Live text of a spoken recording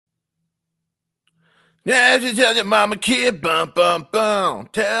Yeah, just tell your mama kid, bum, bum, bum.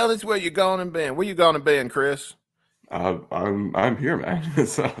 Tell us where you gone and been. Where you gone and been, Chris? I'm here, man.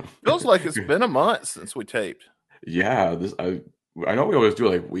 So, Feels like it's been a month since we taped. yeah, this I know we always do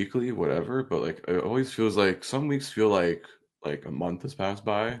like weekly, whatever, but like it always feels like some weeks feel like a month has passed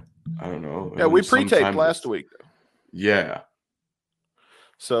by. I don't know, Yeah, and we then pre-taped sometimes last it's week, yeah,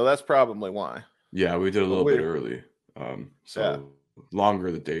 so that's probably why. yeah, we did a But little bit early. yeah, So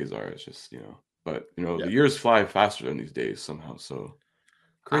longer the days are, it's just but yeah. the years fly faster than these days somehow. So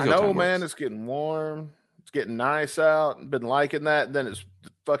I crazy how know, time man. works. It's getting warm. It's getting nice out. Been liking that. Then it's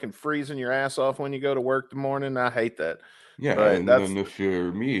fucking freezing your ass off when you go to work the morning. I hate that. Yeah, But and that's then if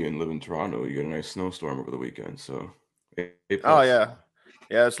you're me and live in Toronto, you get a nice snowstorm over the weekend. So A oh plus. yeah,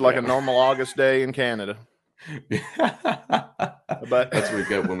 yeah. It's like a Yeah. normal August day in Canada. But That's what we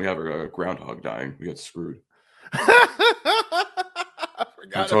get when we have a groundhog dying. We get screwed. I I'm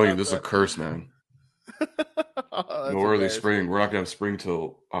forgot telling you, about this is a that. curse, man. Oh, No that's early embarrassing. spring. We're not gonna have spring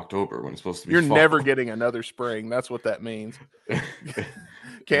till October when it's supposed to be You're never fall. getting another spring. That's what that means. That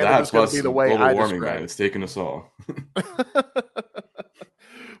Canada's going to be plus the way global I warming, man, describe it's taking us all. it.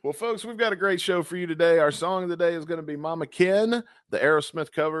 Well, folks, we've got a great show for you today. Our song of the day is going to be Mama Ken, the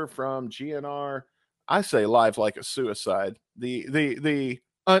Aerosmith cover from GNR. I say Live Like a Suicide. The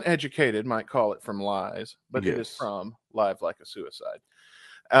uneducated might call it From Lies, but it is Yes. from Live Like a Suicide.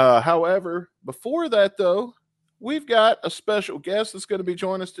 However, before that, though, we've got a special guest that's going to be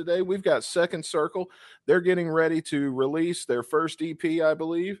joining us today. We've got Second Circle. They're getting ready to release their first EP, I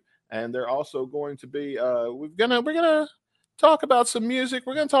believe, and they're also going to be. We're gonna talk about some music.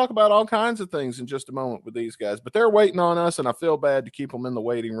 We're gonna talk about all kinds of things in just a moment with these guys. But they're waiting on us, and I feel bad to keep them in the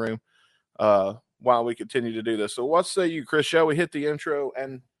waiting room while we continue to do this. So, what say you, Chris? Shall we hit the intro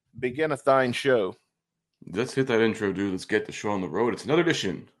and begin a thine show? Let's hit that intro, dude. Let's get the show on the road. It's another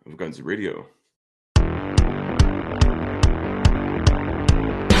edition of Guns Radio.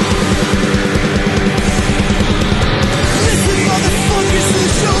 Listen, motherfuckers, to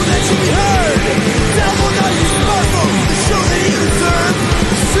the show that should be heard. Download on your smartphone the show that you deserve.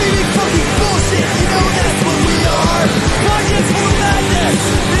 Streaming fucking bullshit, you know that's what we are. Podcast for madness,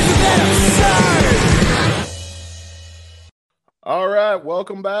 isn't that absurd? All right,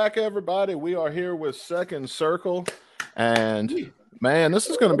 welcome back, everybody. We are here with Second Circle, and man, this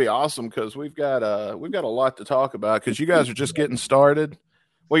is going to be awesome because we've got a lot to talk about because you guys are just getting started.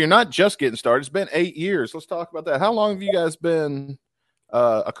 Well, you're not just getting started. It's been 8 years. Let's talk about that. How long have you guys been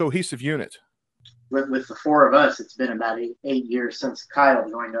a cohesive unit? With the four of us, it's been about 8 years since Kyle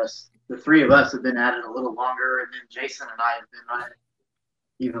joined us. The three of us have been at it a little longer, and then Jason and I have been at it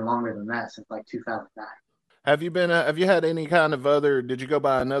even longer than that since like 2009. Have you been? Have you had any kind of other? Did you go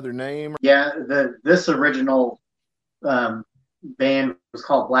by another name? Yeah, this original um, band was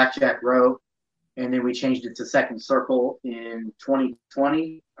called Blackjack Row, and then we changed it to Second Circle in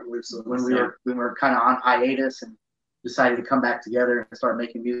 2020 when we were kind of on hiatus and decided to come back together and start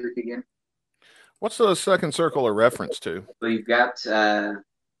making music again. What's the Second Circle a reference to? Well, you've got circles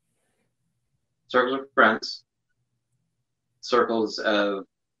of friends, circles of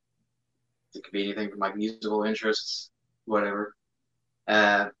it could be anything from like musical interests, whatever.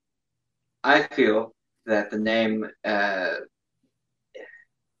 Uh, I feel that the name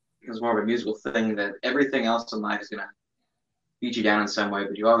becomes more of a musical thing. That everything else in life is gonna beat you down in some way,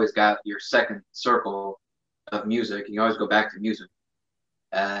 but you always got your second circle of music. You always go back to music.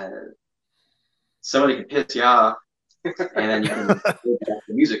 Uh, Somebody can piss you off, and then you can go back to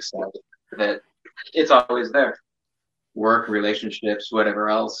the music side. That it's always there. Work, relationships, whatever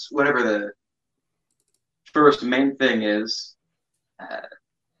else, whatever the first main thing is, uh,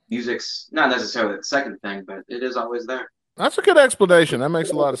 music's not necessarily the second thing, but it is always there. That's a good explanation. That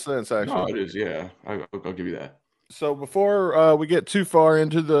makes a lot of sense, No, actually. it is. Yeah, I'll give you that. So before we get too far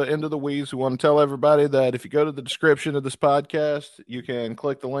into the weeds, we want to tell everybody that if you go to the description of this podcast, you can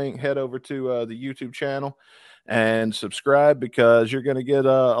click the link, head over to the YouTube channel, and subscribe because you're going to get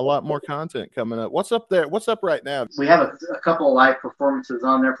a lot more content coming up. What's up there? What's up right now? We have a couple of live performances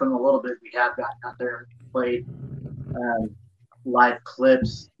on there from the little bit we have gotten out there and played live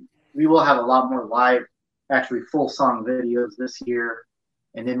clips. We will have a lot more live, actually full song videos this year,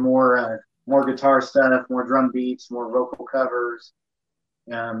 and then more guitar stuff, more drum beats, more vocal covers.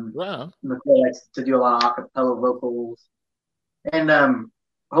 Wow. McCoy likes to do a lot of acapella vocals, and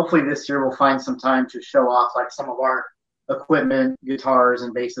hopefully this year we'll find some time to show off like some of our equipment, guitars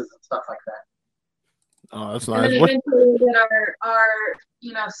and basses and stuff like that. Oh, that's And nice. then What, eventually we'll get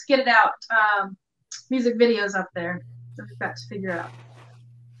our skidded out music videos up there that we've got to figure out.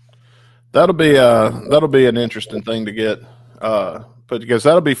 that'll be an interesting thing to get because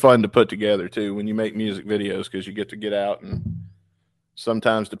that'll be fun to put together too when you make music videos, because you get to get out and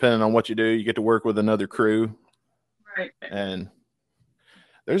sometimes, depending on what you do, you get to work with another crew. Right. And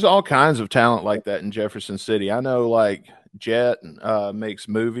there's all kinds of talent like that in Jefferson City. I know, like Jet makes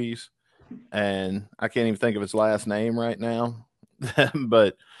movies, and I can't even think of his last name right now.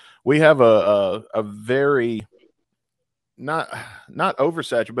 But we have a very not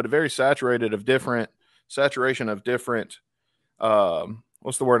oversaturated, but a very saturation of different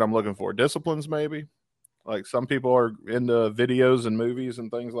what's the word I'm looking for? Disciplines, maybe. Like some people are into videos and movies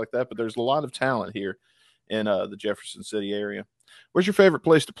and things like that, but there's a lot of talent here in the Jefferson City area. Where's your favorite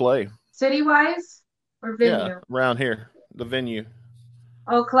place to play? City-wise or venue? Yeah, around here, the venue.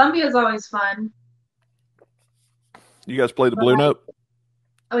 Oh, Columbia's always fun. You guys play the Blue Note?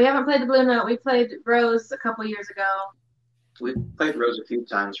 Oh, we haven't played the Blue Note. We played Rose a couple years ago. We played Rose a few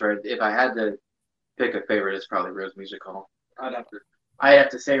times, right? If I had to pick a favorite, it's probably Rose Music Hall. I have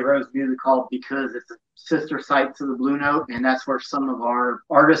to say Rose Music Hall because it's a sister site to the Blue Note, and that's where some of our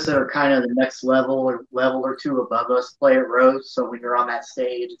artists that are kind of the next level or two above us play at Rose. So when you're on that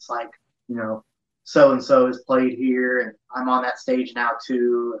stage, it's like, you know, so and so is played here, and I'm on that stage now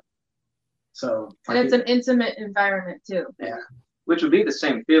too. So and it's an intimate environment too. Yeah, which would be the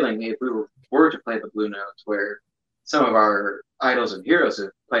same feeling if we were to play the Blue Notes, where some of our idols and heroes have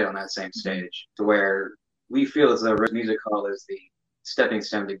played on that same stage, to where we feel as though Rose Music Hall is the stepping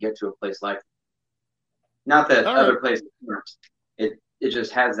stone to get to a place like. Not that other places aren't. It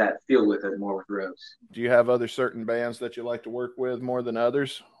just has that feel with it more with Rose. Do you have other certain bands that you like to work with more than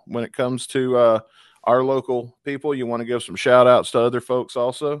others when it comes to our local people? You want to give some shout outs to other folks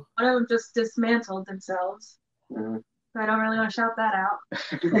also? One of them just dismantled themselves. Mm-hmm. I don't really want to shout that out.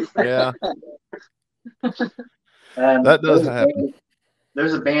 Yeah. That does happen.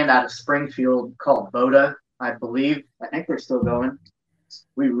 There's a band out of Springfield called Boda, I believe. I think they're still going.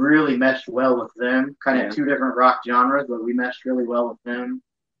 We really meshed well with them. Kind of two different rock genres, but we meshed really well with them.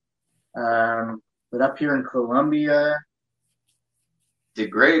 But up here in Columbia, The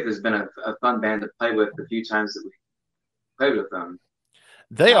Grave has been a fun band to play with the few times that we played with them.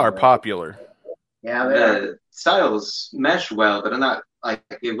 They are popular. Yeah, the styles mesh well, but I'm not like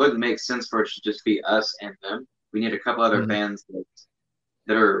it wouldn't make sense for it to just be us and them. We need a couple other bands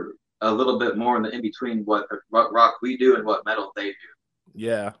that are a little bit more in between what rock we do and what metal they do.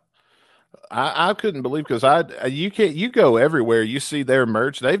 Yeah, I couldn't believe, because you go everywhere, you see their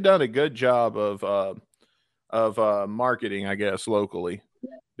merch. They've done a good job of marketing, I guess, locally,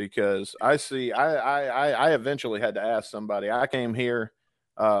 because I eventually had to ask somebody. I came here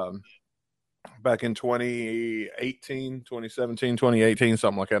back in 2017, 2018,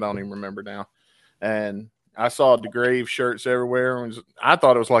 something like that. I don't even remember now. And I saw the Grave shirts everywhere. I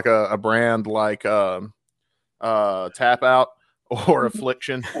thought it was like a brand like Tap Out or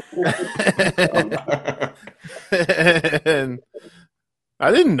Affliction. And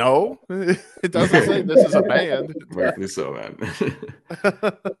I didn't know. It doesn't say this is a band. Rightfully so, man.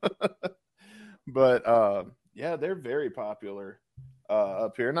 But yeah, they're very popular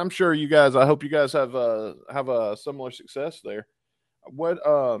up here, and I'm sure you guys. I hope you guys have a similar success there.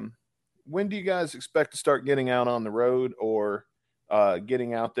 When do you guys expect to start getting out on the road, or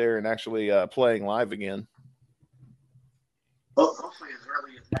getting out there and actually playing live again? Well, hopefully as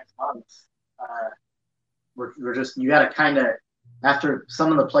early as next month. We're just, you got to kind of, after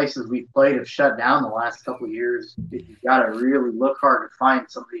some of the places we've played have shut down the last couple of years, you got to really look hard to find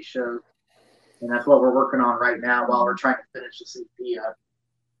some of these shows. And that's what we're working on right now while we're trying to finish this EP up.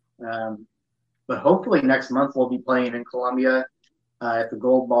 But hopefully next month we'll be playing in Columbia at the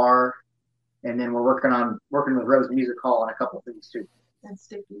Gold Bar. And then we're working with Rose Music Hall on a couple of things too. And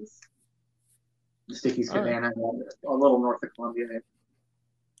Stickies. Stickies Cabana, a little north of Columbia.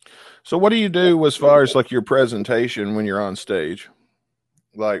 So what do you do as far as like your presentation when you're on stage?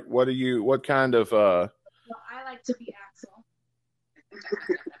 Like what kind of Well, I like to be Axel.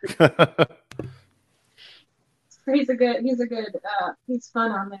 He's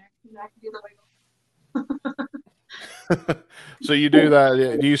fun on there. I can do the wiggle. So you do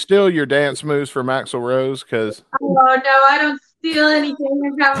that. Do you steal your dance moves from Axl Rose? Because oh no, I don't steal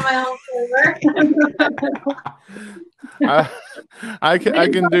anything. I have my own flavor. I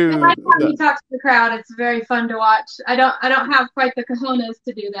can do. I like how he talks to the crowd. It's very fun to watch. I don't have quite the cojones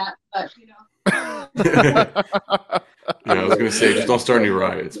to do that, but you know. Yeah, I was gonna say, just don't start any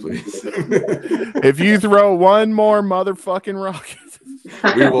riots, please. If you throw one more motherfucking rocket,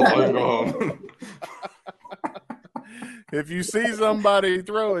 we will find home. If you see somebody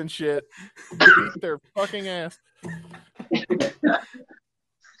throwing shit, beat their fucking ass.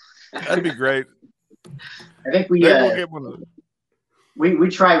 That'd be great. I think we will get one of them. we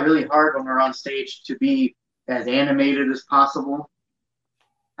try really hard when we're on stage to be as animated as possible.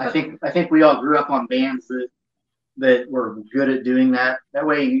 I think we all grew up on bands that were good at doing that. That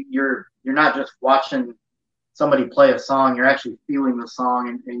way you're not just watching somebody play a song, you're actually feeling the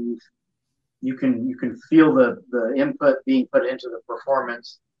song, and you can feel the input being put into the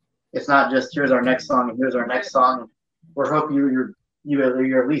performance. It's not just here's our next song and here's our next song. We're hoping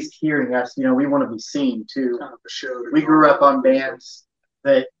you're at least hearing us. You know, we want to be seen too. Kind of a show. We grew up on bands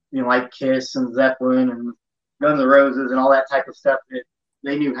that, you know, like Kiss and Zeppelin and Guns N' Roses and all that type of stuff, that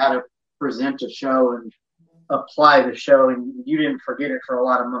they knew how to present a show and apply the show, and you didn't forget it for a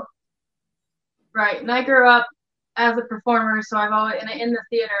lot of months. Right. And I grew up as a performer, so I've always in the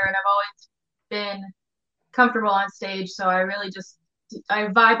theater, and I've always been comfortable on stage. So I really I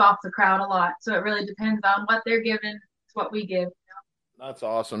vibe off the crowd a lot. So it really depends on what they're given. It's what we give. That's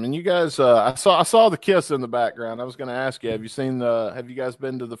awesome. And you guys, I saw the Kiss in the background. I was going to ask you, have you guys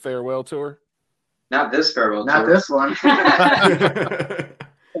been to the farewell tour? Not this farewell Not tour. this one. I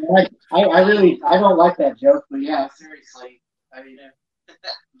don't like that joke, but yeah, seriously. I mean,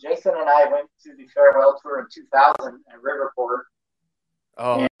 Jason and I went to the farewell tour in 2000 at Riverport.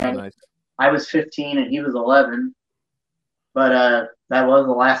 Oh, And nice. I was 15 and he was 11. But that was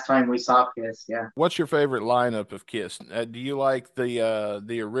the last time we saw Kiss, yeah. What's your favorite lineup of Kiss? Do you like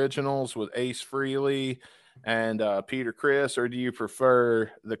the originals with Ace Frehley and Peter Criss, or do you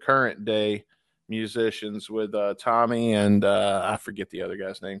prefer the current day musicians with Tommy and I forget the other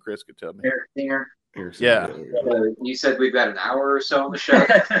guy's name? Chris could tell me. Eric Singer. Yeah. You said we've got an hour or so on the show.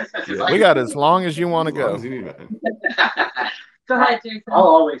 We got as long as you want to As long go. as you need, man. Go ahead, Jason. I'll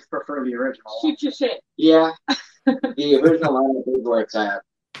always prefer the original. Shoot your shit. Yeah, the original lineup is where it's at.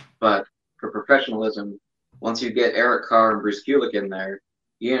 But for professionalism, once you get Eric Carr and Bruce Kulick in there,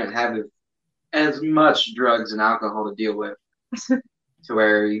 you don't have as much drugs and alcohol to deal with. To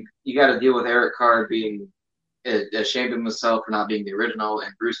where you got to deal with Eric Carr being ashamed of himself for not being the original,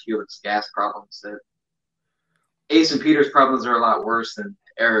 and Bruce Kulick's gas problems. That Ace and Peter's problems are a lot worse than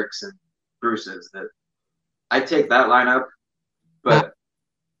Eric's and Bruce's. That I take that lineup, but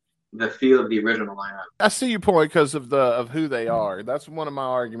the feel of the original lineup. I see your point because of who they are. That's one of my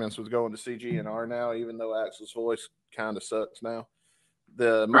arguments with going to CGNR now, even though Axl's voice kind of sucks now.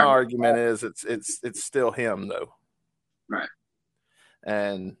 My Right. argument is it's still him though. Right.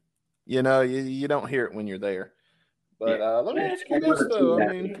 And you know, you don't hear it when you're there. But let me ask you I've this never though. seen I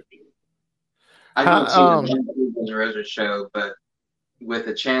that. mean, I don't How- see the Rosa show, but with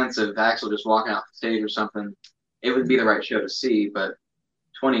a chance of Axl just walking off the stage or something, it would be the right show to see. But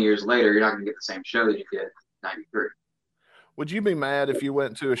 20 years later, you're not going to get the same show that you did in '93. would you be mad if you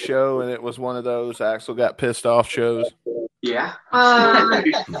went to a show and it was one of those Axl got pissed off shows? Yeah.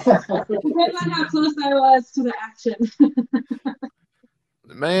 Depends on how close I was to the action.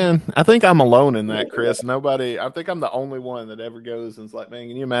 Man, I think I'm alone in that, Chris. I think I'm the only one that ever goes and is like, man,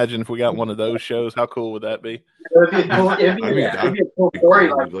 can you imagine if we got one of those shows? How cool would that be? It'd be cool. It'd I mean, be a cool story.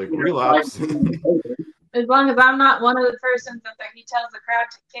 like you know, relapse. As long as I'm not one of the persons that he tells the crowd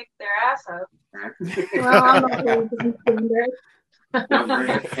to kick their ass out. Well, I'm not going to be standard. Don't bring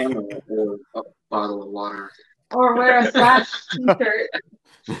a camera or a bottle of water. Or wear a Slash t-shirt.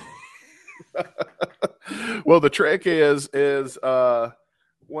 Well, the trick is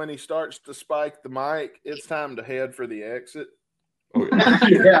when he starts to spike the mic, it's time to head for the exit. Oh, yeah.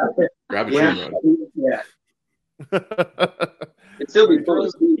 yeah, Grab a Yeah. train ride. yeah. It'd still be cool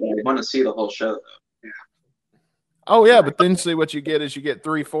to see. I want to see the whole show, though. Oh yeah, but then see what you get is you get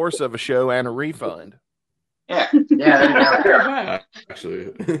 3/4 of a show and a refund. Yeah. Yeah, there you go. Yeah,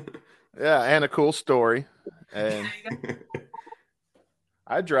 actually. Yeah, and a cool story. And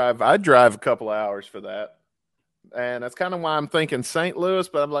I drive a couple of hours for that. And that's kind of why I'm thinking St. Louis,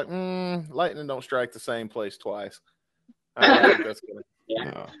 but I'm like, lightning don't strike the same place twice. I don't think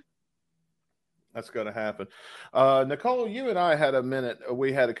that's gonna happen. Nicole, you and I had a minute.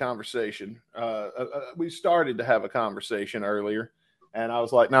 We had a conversation. We started to have a conversation earlier, and I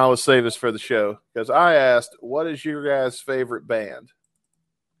was like, "No, let's save this for the show." Because I asked, "What is your guys' favorite band?"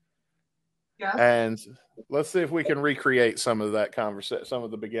 Yeah. And let's see if we can recreate some of that conversation, some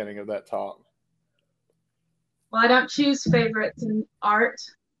of the beginning of that talk. Well, I don't choose favorites in art.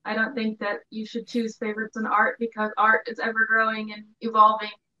 I don't think that you should choose favorites in art because art is ever growing and evolving,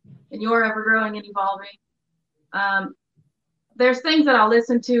 and you're ever growing and evolving. There's things that I'll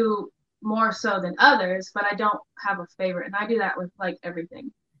listen to more so than others, but I don't have a favorite, and I do that with like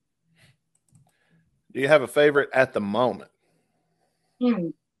everything. Do you have a favorite at the moment? Hmm.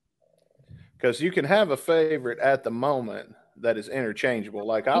 Because you can have a favorite at the moment that is interchangeable.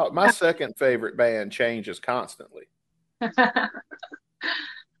 Like my second favorite band changes constantly.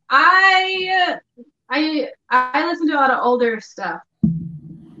 I listen to a lot of older stuff. I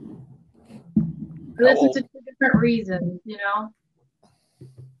listen to two different reasons, you know.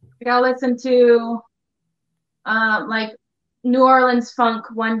 Like I listen to like New Orleans funk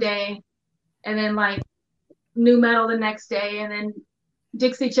one day, and then like new metal the next day, and then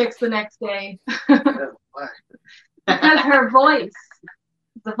Dixie Chicks the next day. Because her voice,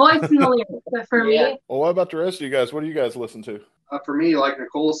 the voice and the lyrics. But for me, Well, what about the rest of you guys? What do you guys listen to? For me, like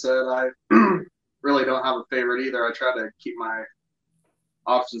Nicole said, I really don't have a favorite either. I try to keep my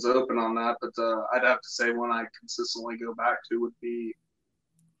options open on that, but I'd have to say one I consistently go back to would be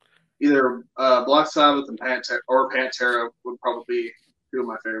either Black Sabbath and Pantera would probably be two of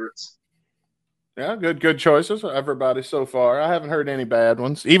my favorites. Yeah, good choices. Everybody so far. I haven't heard any bad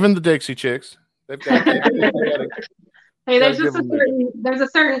ones. Even the Dixie Chicks. They've got hey, there's just a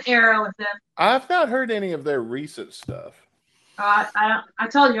certain era with them. I've not heard any of their recent stuff. I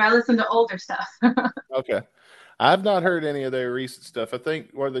told you I listen to older stuff. Okay. I've not heard any of their recent stuff. I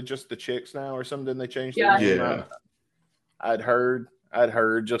think were they just the Chicks now or something? They changed their name. Yeah. I'd heard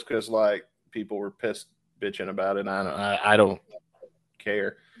just because like people were pissed bitching about it. I don't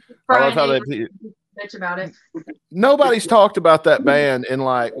care. Brian, I love how they bitch about it. Nobody's talked about that band in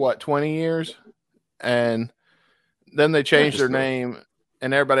like what 20 years, and then they changed their name,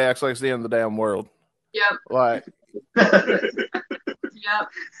 and everybody acts like it's the end of the damn world. Yep. Like. Yep.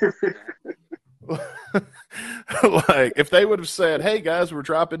 Like if they would have said, "Hey guys, we're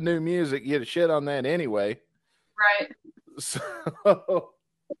dropping new music," you'd have shit on that anyway. Right. So,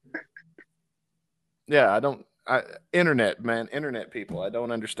 yeah, internet people, I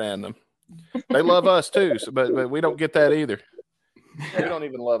don't understand them. They love us too, but we don't get that either. They don't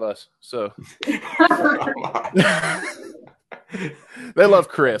even love us. So they love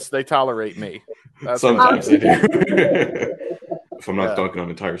Chris. They tolerate me. Sometimes they do. If I'm not dunking on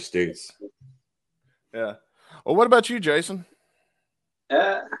entire states. Yeah. Well, what about you, Jason?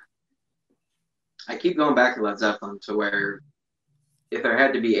 I keep going back to Led Zeppelin to where if there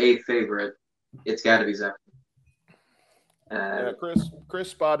had to be a favorite, it's got to be Zeppelin. Yeah, Chris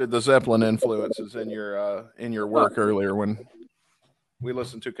spotted the Zeppelin influences in your work earlier when we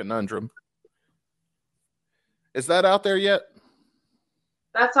listened to Conundrum. Is that out there yet?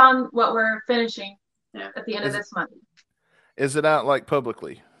 That's on what we're finishing at the end of this month. Is it out like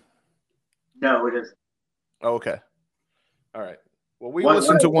publicly? No, it isn't. Oh, okay. All right. Well, we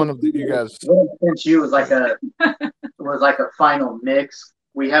listened to one of you guys. Since you was like a final mix.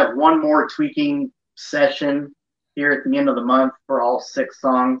 We have one more tweaking session here at the end of the month for all 6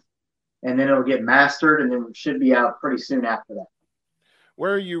 songs, and then it'll get mastered, and then it should be out pretty soon after that.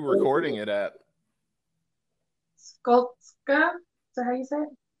 Where are you recording it at? Skulska? Is that how you say it?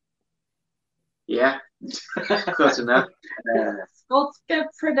 Yeah, close enough. Skulska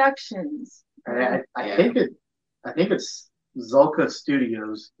Productions. I think it's Zolka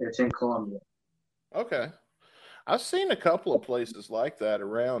Studios. It's in Columbia. Okay. I've seen a couple of places like that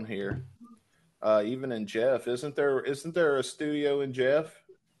around here. Even in Jeff. Isn't there a studio in Jeff?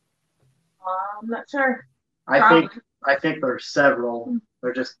 I'm not sure. I think there's several.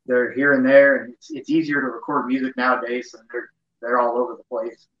 They're here and there, and it's easier to record music nowadays, and they're all over the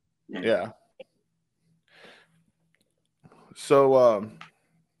place. Yeah. So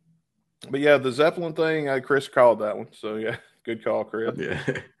but yeah, the Zeppelin thing, Chris called that one. So yeah, good call, Chris. Yeah.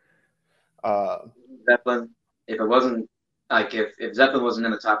 Zeppelin. If it wasn't like if Zeppelin wasn't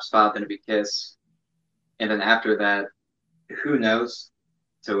in the top spot, then it'd be Kiss. And then after that, who knows?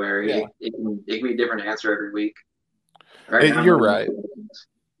 To where it can be a different answer every week. You're right.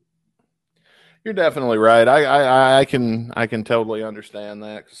 You're definitely right. I can totally understand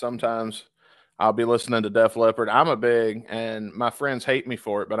that, because sometimes I'll be listening to Def Leppard. And my friends hate me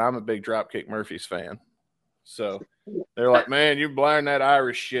for it, but I'm a big Dropkick Murphys fan. So they're like, "Man, you're blaring that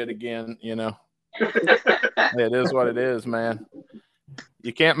Irish shit again," you know. It is what it is, man.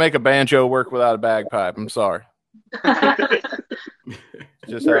 You can't make a banjo work without a bagpipe. I'm sorry.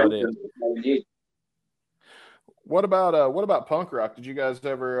 Just how it is. What about punk rock? Did you guys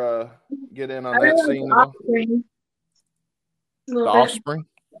ever get in on that scene? Offspring. The Offspring?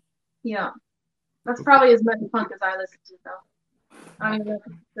 Yeah. That's probably as much punk as I listen to, though. I don't even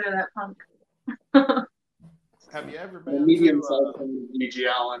consider that punk. Have you ever been Medium to size G.G.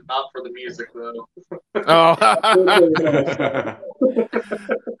 Allen, not for the music though. Oh.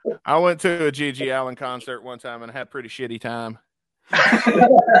 I went to a G.G. Allen concert one time and had a pretty shitty time.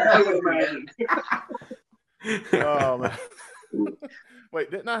 I would imagine. Oh man.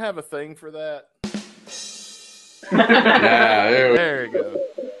 Wait, didn't I have a thing for that? Yeah, there you go.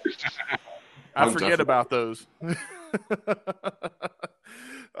 I forget about those.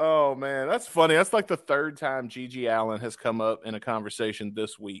 Oh man, that's funny. That's like the third time Gigi Allen has come up in a conversation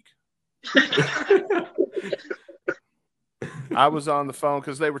this week. I was on the phone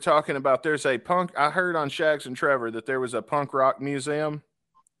because they were talking about there's a punk. I heard on Shags and Trevor that there was a punk rock museum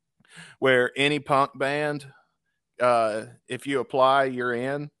where any punk band, if you apply, you're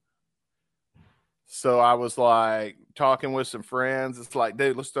in. So I was like talking with some friends. It's like,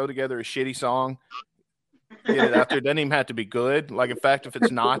 dude, let's throw together a shitty song. Get it out there. Doesn't even have to be good. Like, in fact, if it's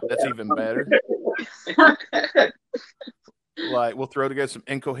not, that's even better. Like, we'll throw together some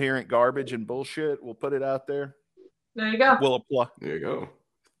incoherent garbage and bullshit. We'll put it out there. There you go. We'll apply. There you go.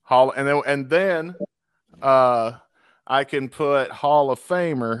 And then I can put Hall of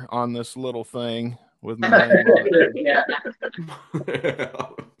Famer on this little thing with my name on it. Yeah.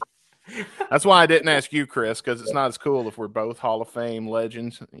 That's why I didn't ask you, Chris, because it's not as cool if we're both Hall of Fame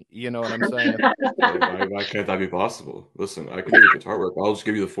legends. You know what I'm saying? Why can't that be possible? Listen, I can do the guitar work. I'll just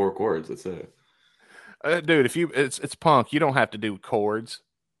give you the 4 chords. That's it. Dude, if it's punk, you don't have to do chords.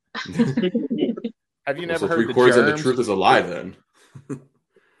 Have you never So heard 3 chords and the Germs? truth is a lie then.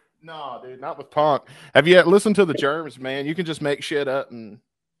 No, dude, not with punk. Have you listened to the Germs, man? You can just make shit up and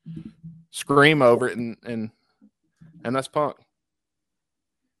scream over it, and that's punk.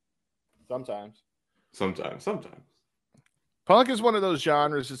 Sometimes. Punk is one of those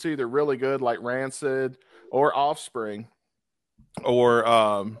genres that's either really good, like Rancid, or Offspring, or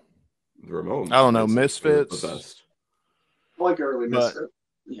The Ramones. I don't know, That's Misfits. The best. I like early But-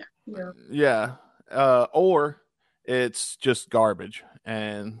 Misfit. yeah, or it's just garbage,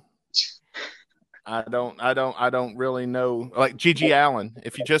 and I don't really know. Like Gigi Allen,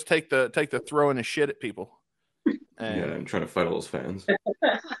 if you just take the throwing of shit at people, and Yeah, I'm trying to fight all those fans.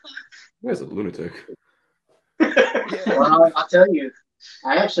 You guys are a lunatic. Well, I'll tell you,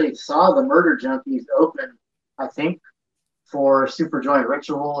 I actually saw the Murder Junkies open, I think, for Superjoint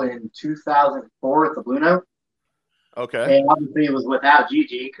Ritual in 2004 at the Blue Note. okay, And obviously it was without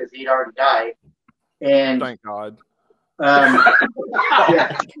Gigi because he'd already died. And thank God. yeah.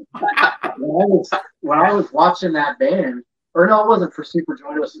 when I was watching that band, or no, it wasn't for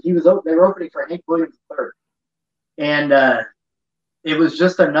Superjoint. They were opening for Hank Williams III, and it was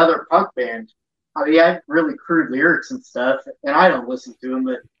just another punk band. I mean, he had really crude lyrics and stuff, and I don't listen to him,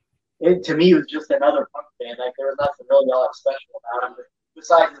 but to me, it was just another punk band. Like, there was nothing really all that special about him. But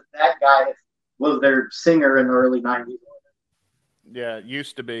besides that guy was their singer in the early 90s. Yeah, it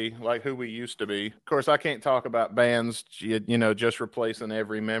used to be like who we used to be. Of course, I can't talk about bands, just replacing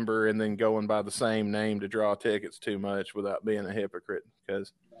every member and then going by the same name to draw tickets too much without being a hypocrite.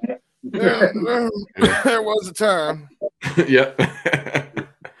 Because there was a time. Yep.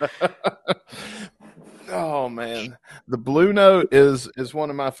 Oh man, the Blue Note is one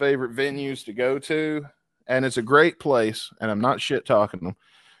of my favorite venues to go to, and it's a great place. And I'm not shit talking them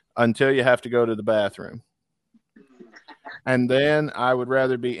until you have to go to the bathroom. And then I would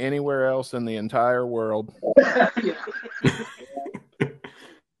rather be anywhere else in the entire world.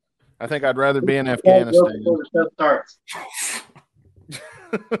 I think I'd rather be in Afghanistan. Before the show starts.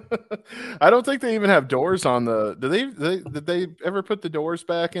 I don't think they even have doors on the. Did they ever put the doors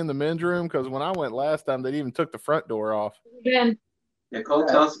back in the men's room? Because when I went last time, they even took the front door off. Again, Nicole,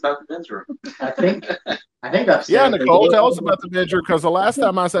 tell us about the men's room. I think upstairs. Yeah, Nicole, tell us about the men's room. Because the last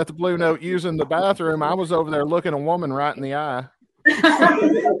time I was at the Blue Note using the bathroom, I was over there looking a woman right in the eye. is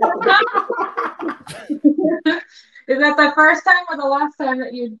that the first time or the last time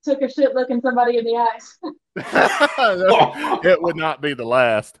that you took a shit looking somebody in the eyes? It would not be the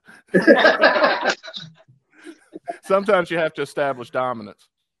last. Sometimes you have to establish dominance.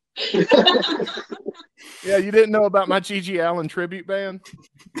 Yeah, you didn't know about my Gigi Allen tribute band?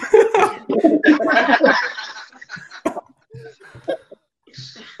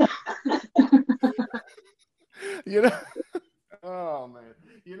 Oh man.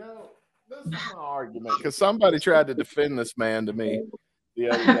 This is my argument because somebody tried to defend this man to me the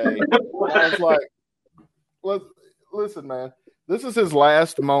other day. I was like, listen, man, this is his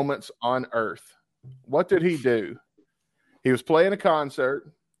last moments on earth. What did he do? He was playing a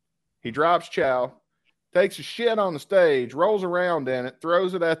concert. He drops chow, takes a shit on the stage, rolls around in it,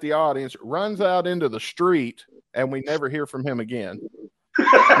 throws it at the audience, runs out into the street, and we never hear from him again.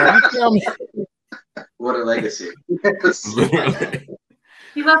 Now, you tell me, What a legacy. He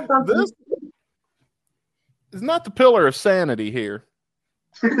left something. this is not the pillar of sanity here.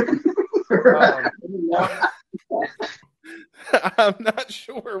 I'm not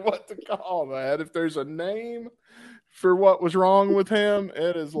sure what to call that. If there's a name for what was wrong with him,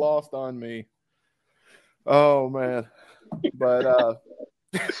 it is lost on me. Oh man. But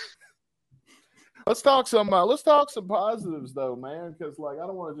Let's talk some positives though, man. Because like I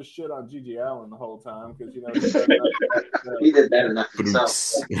don't want to just shit on Gigi Allen the whole time because you know He did better than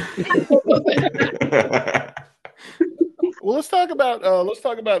himself. Well, let's talk about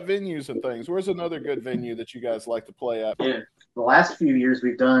venues and things. Where's another good venue that you guys like to play at? Yeah, the last few years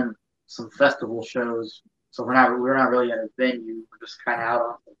we've done some festival shows, so we're not really at a venue. We're just kind of out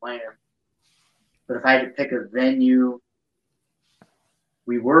on the land. But if I had to pick a venue,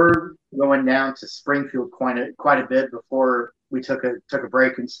 we were going down to Springfield quite a bit before we took a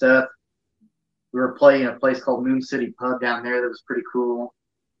break and stuff. We were playing a place called Moon City Pub down there that was pretty cool.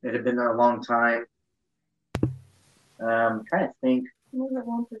 It had been there a long time. I'm trying to think.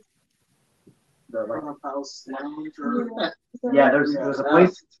 House Lounge or Yeah, there's a place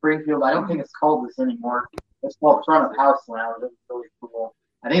in Springfield. I don't think it's called this anymore. It's called Front of House Lounge. It's really cool.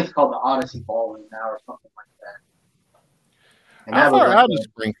 I think it's called the Odyssey Ballroom now or something like that. And How that was far like out is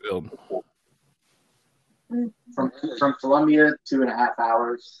Springfield? from Columbia, 2.5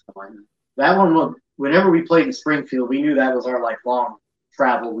 hours. That one was whenever we played in Springfield, we knew that was our like long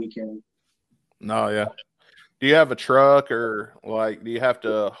travel weekend. No, yeah. Do you have a truck or like do you have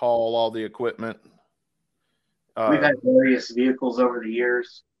to haul all the equipment? We've had various vehicles over the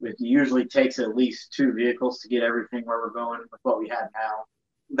years. It usually takes at least 2 vehicles to get everything where we're going with what we have now.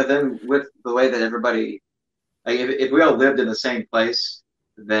 But then with the way that everybody, like if we all lived in the same place,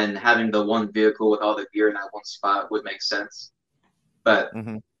 then having the one vehicle with all the gear in that one spot would make sense. But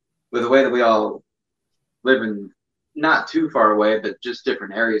with the way that we all live in not too far away, but just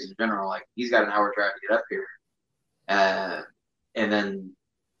different areas in general, like he's got an hour drive to get up here. And then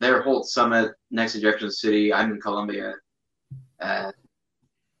they're Holt Summit, next to Jefferson City. I'm in Columbia.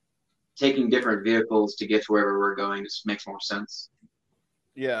 Taking different vehicles to get to wherever we're going just makes more sense.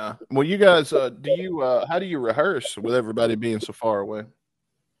 Yeah. Well, you guys, how do you rehearse with everybody being so far away?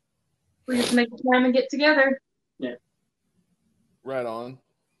 We just make time and get together. Yeah. Right on.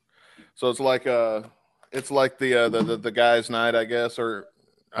 So it's like the guys' night, I guess, or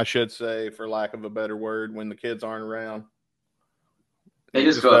I should say, for lack of a better word, when the kids aren't around. They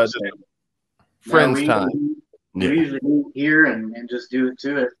just go just friends time. We usually meet here and just do it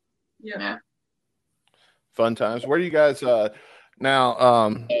to it. Yeah. Fun times. Where do you guys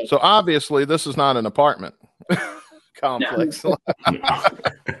now? So obviously this is not an apartment complex.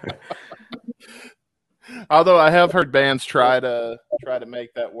 Although I have heard bands try to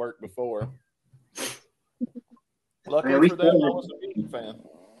make that work before. Luckily for them, I was a music fan.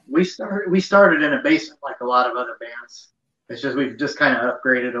 We started in a basement like a lot of other bands. It's just we've just kind of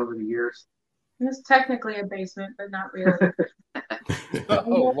upgraded over the years. It's technically a basement, but not really.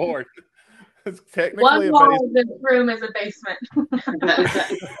 Oh Lord. It's technically One a wall basement. of this room is a basement.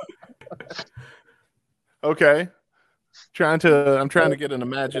 Okay. I'm trying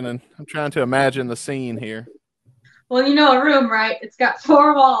to imagine the scene here. Well, you know a room, right? It's got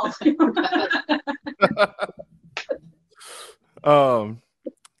 4 walls. So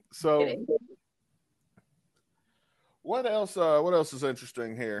what else is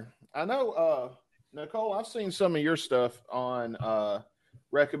interesting here? I know Nicole, I've seen some of your stuff on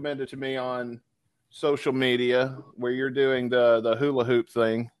recommended to me on social media where you're doing the hula hoop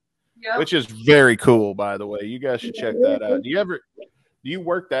thing. Yep. Which is very cool, by the way. You guys should check that out. Do you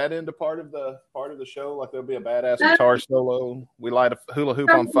work that into part of the show? Like there'll be a badass guitar solo. We light a hula hoop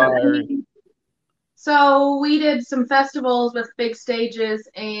on fire. So we did some festivals with big stages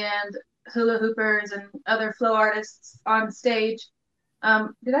and hula hoopers and other flow artists on stage.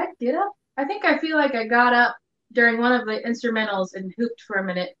 Did I get up? I feel like I got up during one of the instrumentals and hooped for a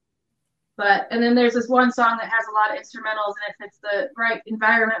minute. And then there's this one song that has a lot of instrumentals, and if it's the right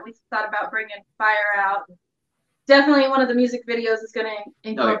environment, we thought about bringing fire out. Definitely one of the music videos is going to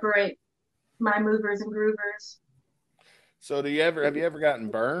incorporate my movers and groovers. So have you ever gotten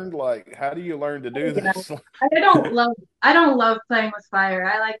burned? Like, how do you learn to do this? I don't love playing with fire.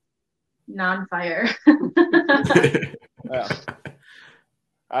 I like non-fire. Yeah.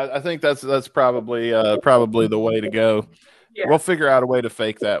 I think that's probably the way to go. Yeah. We'll figure out a way to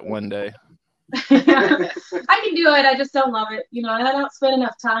fake that one day. I can do it. I just don't love it. And I don't spend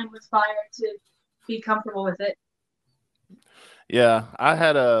enough time with fire to be comfortable with it. Yeah, I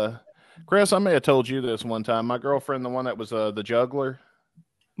had Chris, I may have told you this one time. My girlfriend, the one that was the juggler,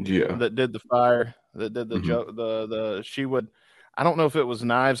 that did the fire, that did the she would. I don't know if it was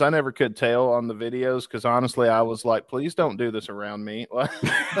knives. I never could tell on the videos because honestly, I was like, please don't do this around me.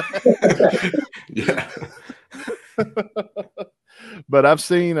 Yeah. But I've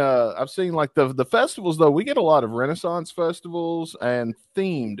seen like the festivals though. We get a lot of Renaissance festivals and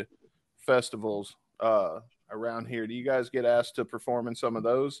themed festivals around here. Do you guys get asked to perform in some of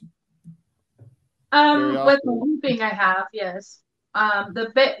those? Very With often? looping, I have, yes.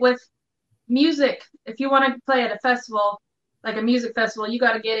 The bit with music, if you want to play at a festival, like a music festival, you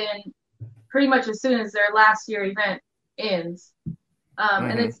got to get in pretty much as soon as their last year event ends.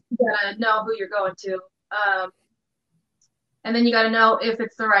 And it's you gotta know who you're going to. And then you gotta know if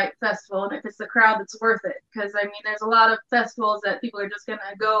it's the right festival and if it's the crowd that's worth it. Because I mean, there's a lot of festivals that people are just gonna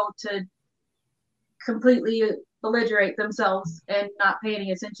go to completely belligerate themselves and not pay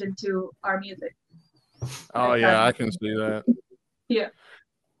any attention to our music. Oh yeah, I can see that. Yeah.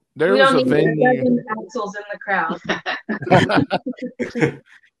 There We was don't a need venue. 12 axles in the crowd.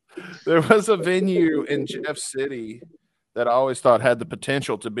 There was a venue in Jeff City that I always thought had the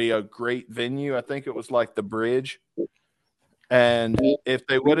potential to be a great venue. I think it was like the Bridge. And if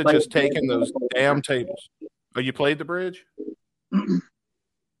they would have just taken those damn tables. Oh, you played the Bridge?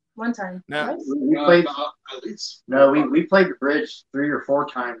 One time. Now, We played. At least. No, we played the Bridge 3 or 4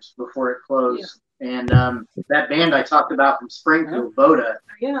 times before it closed. And that band I talked about from Springfield, Boda,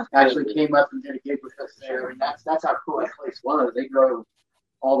 Yeah. actually came up and did a gig with us there. And that's how cool that place was. They drove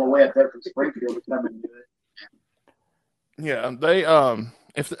all the way up there from Springfield to come and do it. yeah, they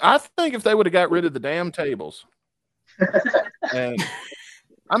I think if they would have got rid of the damn tables, and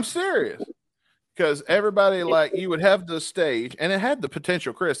I'm serious, because everybody, like, you would have the stage, and it had the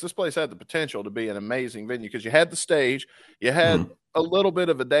potential. Chris, this place had the potential to be an amazing venue because you had the stage, you had a little bit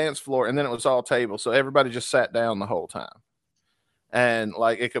of a dance floor, and then it was all tables, so everybody just sat down the whole time. And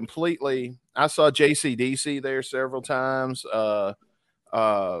like it completely, I saw JCDC there several times.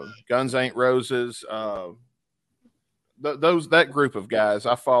 Guns Ain't Roses. That group of guys,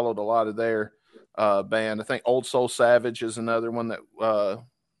 I followed a lot of their band. I think Old Soul Savage is another one that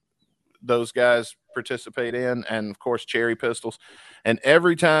those guys participate in, and of course Cherry Pistols. And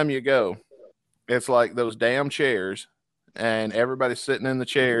every time you go, it's like those damn chairs, and everybody's sitting in the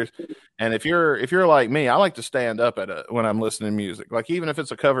chairs. And if you're like me, I like to stand up when I'm listening to music. Like even if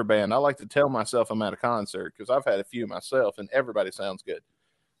it's a cover band, I like to tell myself I'm at a concert because I've had a few myself, and everybody sounds good.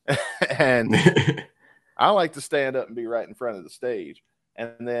 And I like to stand up and be right in front of the stage.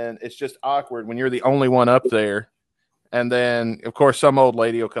 And then it's just awkward when you're the only one up there. And then, of course, some old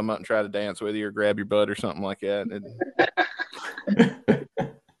lady will come up and try to dance with you or grab your butt or something like that.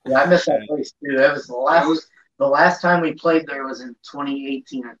 Yeah, I miss that place too. That was the last time we played there was in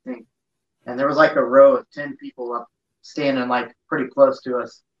 2018, I think. And there was like a row of 10 people up standing like pretty close to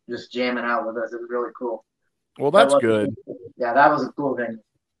us, just jamming out with us. It was really cool. Well, that's good. Yeah, that was a cool venue.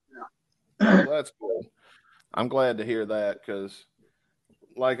 Well, that's cool. I'm glad to hear that because,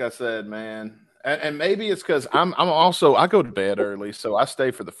 like I said, man, and maybe it's because I'm also I go to bed early, so I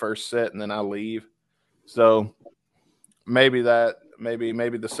stay for the first set and then I leave. So maybe the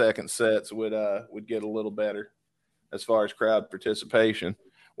second sets would get a little better as far as crowd participation.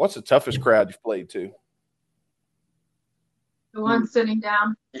 What's the toughest crowd you've played to? The one sitting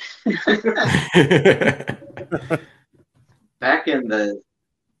down. Back in the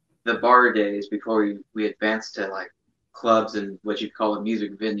bar days before we advanced to like clubs and what you'd call a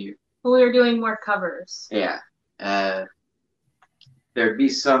music venue. We were doing more covers. Yeah. There'd be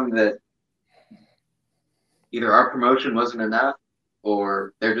some that either our promotion wasn't enough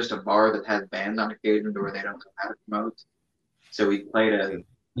or they're just a bar that has bands on occasion where they don't know how to promote. So we played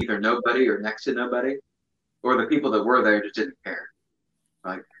either nobody or next to nobody, or the people that were there just didn't care.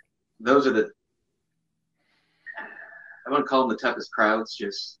 Like those are I wouldn't call them the toughest crowds,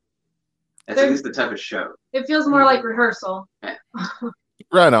 just that's at least the toughest show. It feels more like rehearsal. Yeah.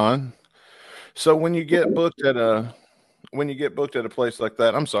 Right on. So when you get booked at a place like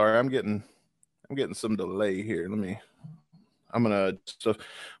that, I'm sorry, I'm getting some delay here. So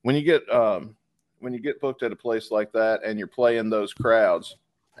when you get booked at a place like that and you're playing those crowds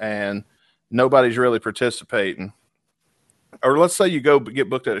and nobody's really participating, or let's say you go get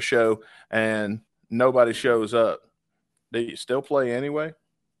booked at a show and nobody shows up, do you still play anyway?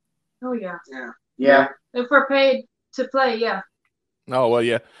 Oh yeah. Yeah. If we're paid to play, yeah. Oh well,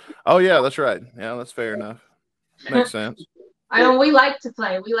 yeah. Oh yeah, that's right. Yeah, that's fair enough. Makes sense. I know we like to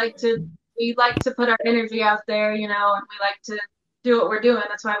play. We like to put our energy out there, and we like to do what we're doing.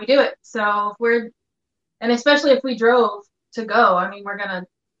 That's why we do it. So and especially if we drove to go, I mean,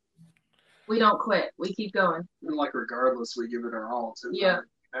 we don't quit. We keep going. And like regardless, we give it our all too. Yeah.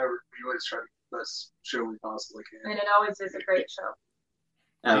 We always try to do the best show we possibly can. And it always is a great show.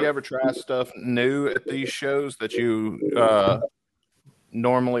 Do you ever try stuff new at these shows that you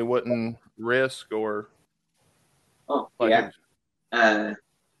normally wouldn't risk or? Oh, yeah.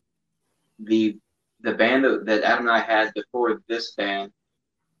 The band that Adam and I had before this band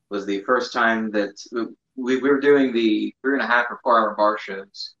was the first time that we were doing the 3.5 or 4 hour bar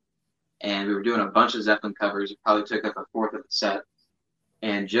shows, and we were doing a bunch of Zeppelin covers. It probably took up a fourth of the set.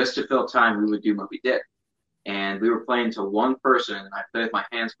 And just to fill time, we would do Moby Dick. And we were playing to one person, and I played with my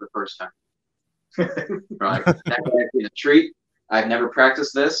hands for the first time. We're like, that could be a treat. I've never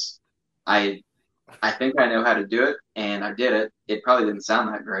practiced this. I think I know how to do it, and I did it. It probably didn't sound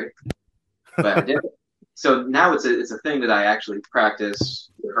that great, but I did it. So now it's a thing that I actually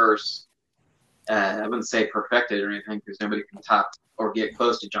practice, rehearse. I wouldn't say perfected or anything because nobody can top or get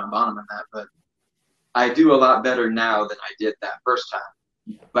close to John Bonham in that, but I do a lot better now than I did that first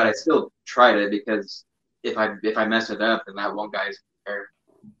time. But I still tried it because if I mess it up, then that one guy's prepared.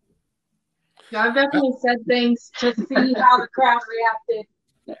 Yeah, I've definitely said things to see how the crowd reacted.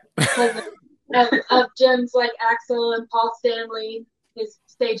 Of gyms like Axl and Paul Stanley, his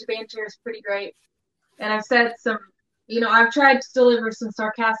stage banter is pretty great. And I've said some, I've tried to deliver some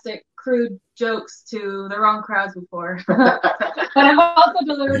sarcastic, crude jokes to the wrong crowds before. But I've also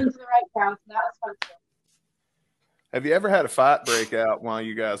delivered them to the right crowds, and that was fun too. Have you ever had a fight break out while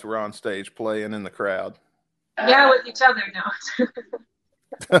you guys were on stage playing in the crowd? Yeah, with each other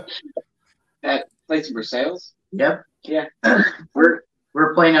now. At Place in Versailles? Yep. Yeah.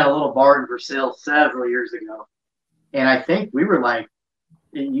 We're playing at a little bar in Versailles several years ago, and I think we were like,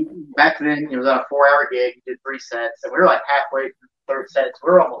 back then it was on a 4-hour gig. You did 3 sets, and we were like halfway through the third set, so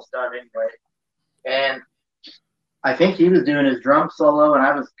we were almost done anyway. And I think he was doing his drum solo, and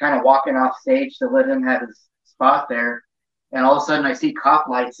I was kind of walking off stage to let him have his spot there. And all of a sudden, I see cop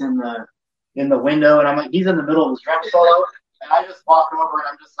lights in the window, and I'm like, he's in the middle of his drum solo, and I just walk over, and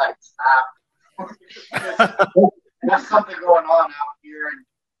I'm just like, stop. There's something going on out here, and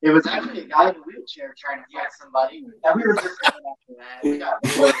it was actually a guy in a wheelchair trying to fight somebody, and we were just after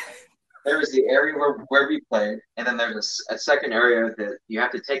that. There was the area where we played, and then there's a second area that you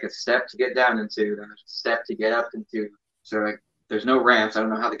have to take a step to get down into, then there's a step to get up into. So like, there's no ramps. I don't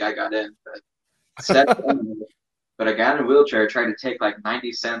know how the guy got in, but steps. But a guy in a wheelchair tried to take like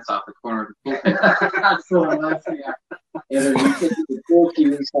 90 cents off the corner of the pool. That's so nice, yeah. And then you take the pool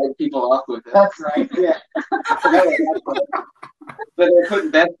cue and start people off with it. That's right, yeah. But they're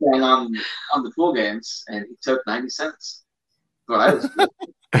putting bets down on the pool games, and he took 90 cents. Well, I was.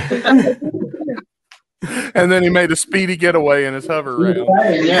 And then he made a speedy getaway in his hover round.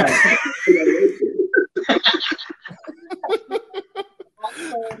 Yeah.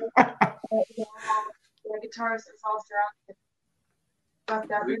 The guitarist is all surrounded.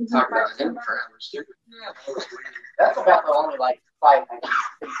 We can talk about him for hours too. Yeah. That's about the only fight I can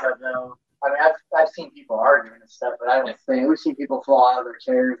think of though. I mean, I've seen people arguing and stuff, but I don't think we've seen people fall out of their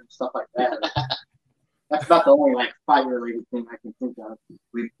chairs and stuff like that. That's about the only fight related thing I can think of.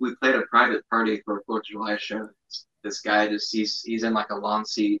 We played a private party for a 4th of July show. This guy he's in like a lawn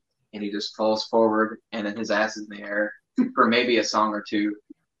seat, and he just falls forward, and then his ass is in the air for maybe a song or two.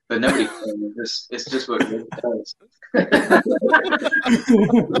 But nobody cares. It's just what it does.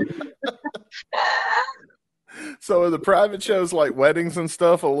 So are the private shows like weddings and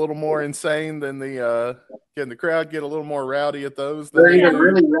stuff a little more insane than can the crowd get a little more rowdy at those? They're either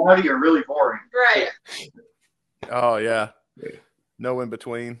really rowdy or really boring. Right. Oh yeah. No in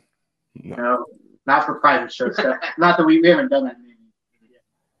between. No, not for private show stuff. Not that we haven't done that many.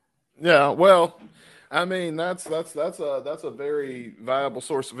 Yeah, well, I mean that's a very viable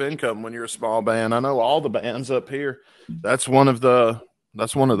source of income when you're a small band. I know all the bands up here. That's one of the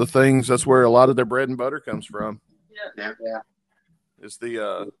things. That's where a lot of their bread and butter comes from. Yeah. Is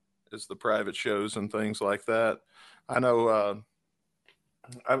the private shows and things like that. I know.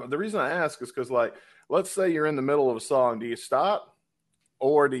 The reason I ask is because, let's say you're in the middle of a song. Do you stop,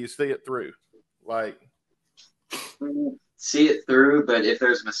 or do you see it through? See it through, but if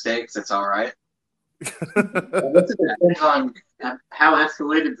there's mistakes, it's all right. It depends on how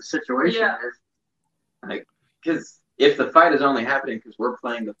escalated the situation is. Because if the fight is only happening because we're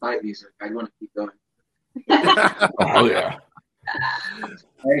playing the fight music, I want to keep going. Oh yeah.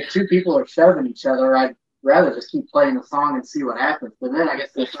 If 2 people are shoving each other, I'd rather just keep playing the song and see what happens. But then I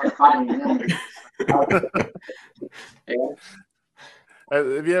guess they start fighting again.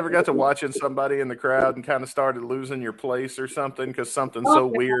 Have you ever got to watching somebody in the crowd and kind of started losing your place or something because something so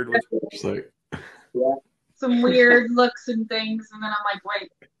weird was? It's like, Some weird looks and things, and then I'm like,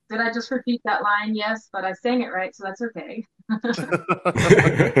 wait, did I just repeat that line? Yes, but I sang it right, so that's okay.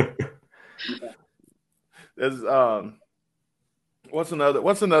 What's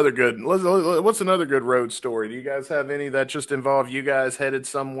another good road story? Do you guys have any that just involve you guys headed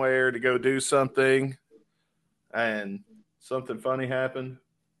somewhere to go do something and something funny happened?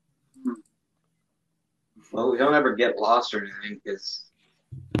 Well, we don't ever get lost or anything because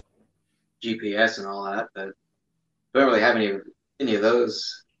GPS and all that, but we don't really have any of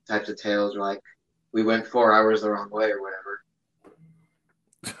those types of tales, or like we went 4 hours the wrong way or whatever.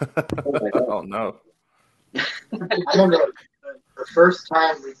 Oh no. I remember the first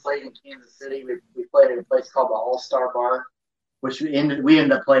time we played in Kansas City, we played at a place called the All-Star Bar, which we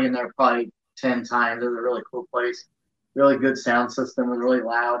ended up playing there probably 10 times. It was a really cool place. Really good sound system, was really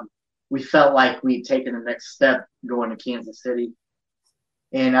loud. We felt like we'd taken the next step going to Kansas City.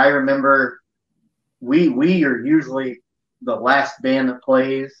 And I remember we are usually the last band that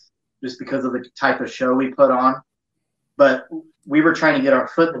plays just because of the type of show we put on. But we were trying to get our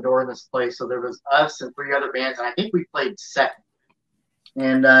foot in the door in this place. So there was us and 3 other bands, and I think we played second.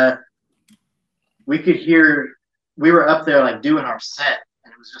 And we could hear, we were up there like doing our set,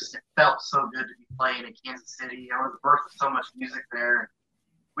 and it felt so good to be playing in Kansas City. I was the birth of so much music there.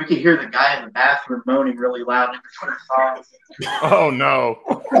 We could hear the guy in the bathroom moaning really loud in between songs. Oh no.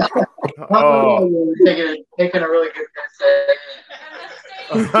 Taking a really good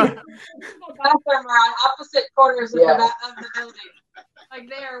And the bathroom are on opposite corners of the building. Like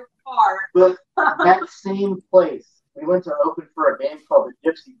they are far. But that same place, we went to open for a band called the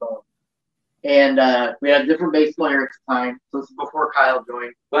Gypsy Bone. And we had a different bass player at the time. So this is before Kyle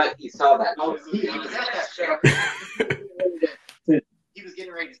joined. But he saw that. He was at that show. He was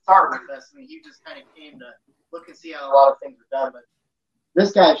getting ready to start with us, and he just kind of came to look and see how a lot of things were done. But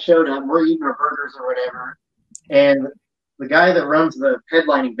this guy showed up. We're eating our burgers or whatever, and the guy that runs the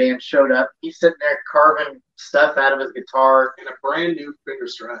headlining band showed up. He's sitting there carving stuff out of his guitar And a brand new finger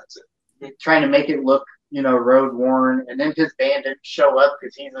strats. trying to make it look, road worn. And then his band didn't show up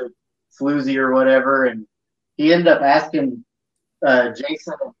because he's a floozy or whatever. And he ended up asking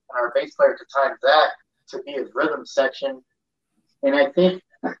Jason and our bass player at the time, Zach, to be his rhythm section. And I think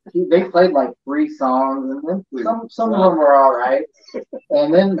they played like 3 songs, and then some of them were all right.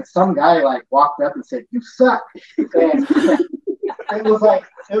 And then some guy like walked up and said, "You suck." And it was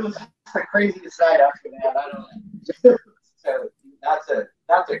the craziest night after that. I don't know. So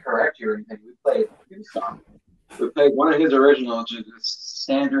not to correct you or anything, we played 2 songs. We played one of his originals, which is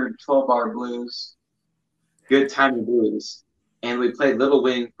standard 12-bar blues, Good Time of Blues, and we played Little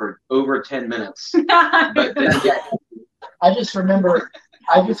Wing for over 10 minutes. But then, I just remember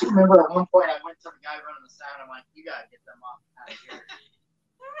at one point I went to the guy running the sound. I'm like, "You gotta get them off out of here."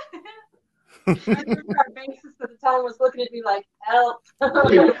 I remember our bassist at the time was looking at me like, "Help!"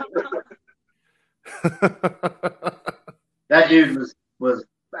 That dude was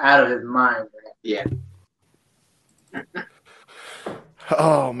out of his mind. yeah.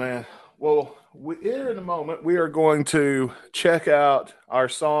 Oh man. Well, here in a moment we are going to check out our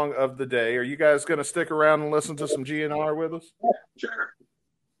song of the day. Are you guys going to stick around and listen to some GNR with us? Sure.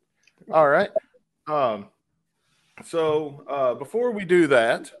 All right. So before we do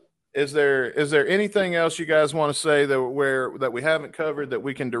that, is there anything else you guys want to say that we haven't covered that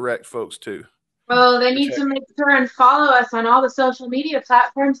we can direct folks to? Well, they need to make sure and follow us on all the social media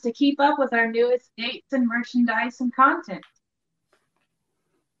platforms to keep up with our newest dates and merchandise and content.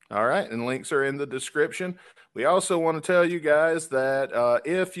 All right, and links are in the description. We also want to tell you guys that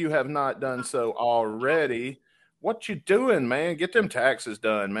if you have not done so already, what you doing, man? Get them taxes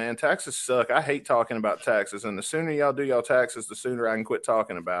done, man. Taxes suck. I hate talking about taxes, and the sooner y'all do y'all taxes, the sooner I can quit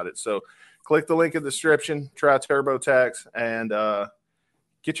talking about it. So click the link in the description, try TurboTax, and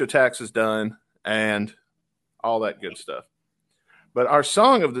get your taxes done and all that good stuff. But our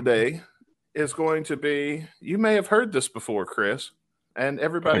song of the day is going to be, you may have heard this before, Chris, and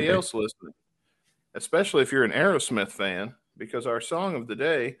everybody else listening, especially if you're an Aerosmith fan, because our song of the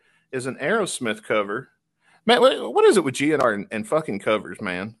day is an Aerosmith cover. Man, what is it with GNR and fucking covers,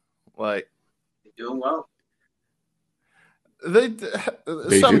 man? Like, You're doing well.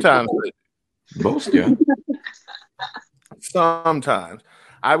 they sometimes Most, yeah. sometimes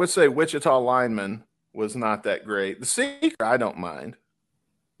I would say Wichita Lineman was not that great. The Seeker, I don't mind.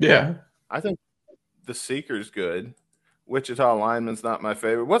 Yeah. I think the Seeker's good. Wichita Lineman's not my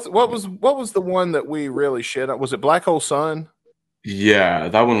favorite. What was the one that we really shit on? Was it Black Hole Sun? Yeah,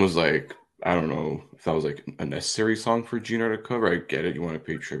 that one was like, I don't know if that was like a necessary song for GNR to cover. I get it. You want to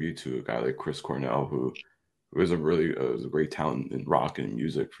pay tribute to a guy like Chris Cornell, who was a great talent in rock and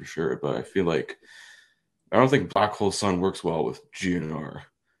music for sure. But I feel like I don't think Black Hole Sun works well with GNR.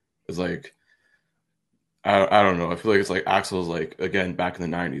 It's like I don't know. I feel like it's like Axl's like, again, back in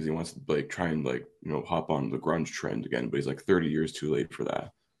the 90s, he wants to like try and like, hop on the grunge trend again, but he's like 30 years too late for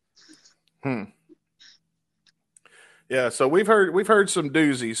that. Yeah, so we've heard some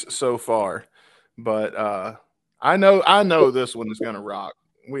doozies so far, but I know this one is gonna rock.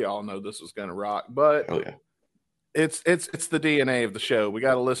 We all know this is gonna rock, but Oh yeah. it's the DNA of the show. We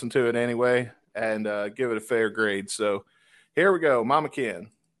got to listen to it anyway and give it a fair grade. So here we go, Mama Ken.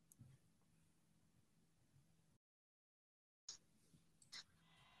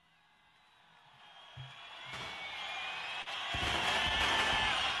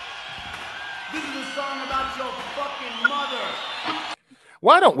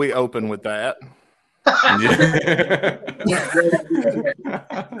 Why don't we open with that?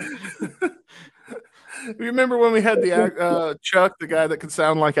 You remember when we had the Chuck, the guy that could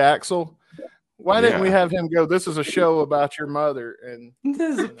sound like Axel? Why didn't we have him go, this is a show about your mother? And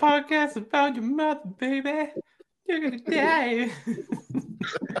this is a podcast about your mother, baby. You're going to die.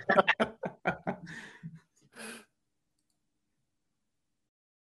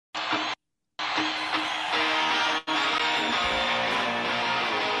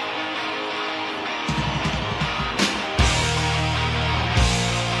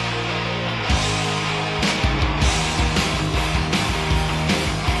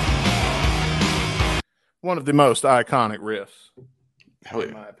 one of the most iconic riffs, Hell in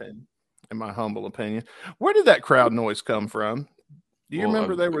yeah. my opinion, in my humble opinion. Where did that crowd noise come from? Do you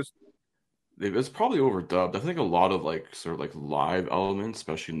remember there was? It's probably overdubbed. I think a lot of like sort of like live elements,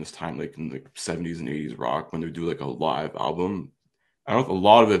 especially in this time, like in the 70s and 80s rock, when they do like a live album. I don't know, a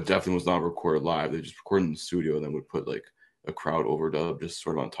lot of it definitely was not recorded live. They just recorded in the studio and then would put like a crowd overdub just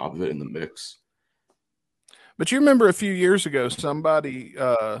sort of on top of it in the mix. But you remember a few years ago, somebody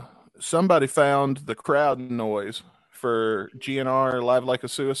found the crowd noise for GNR Live Like a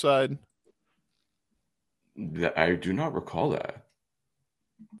Suicide. I do not recall that.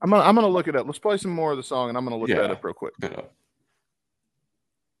 I'm gonna look it up. Let's play some more of the song, and I'm gonna look that up real quick. Look that up.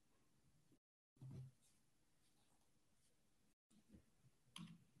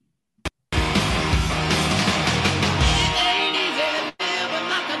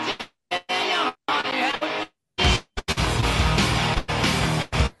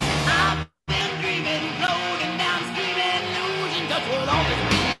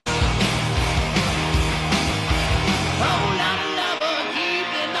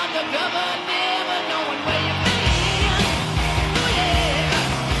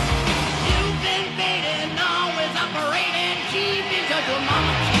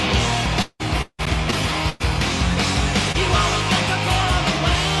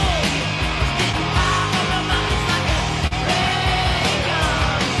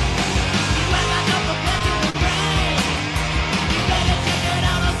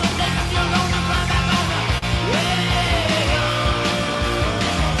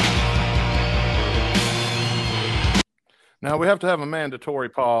 Now we have to have a mandatory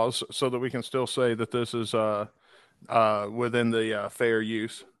pause so that we can still say that this is within the fair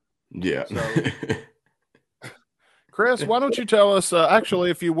use. Yeah. So, Chris, why don't you tell us? Actually,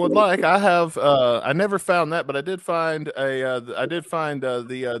 if you would like, I have. I never found that, but I did find the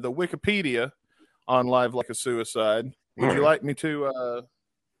Wikipedia on Live Like a Suicide. Would you like me to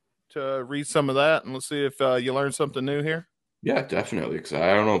read some of that and let's see if you learned something new here? Yeah, definitely. Because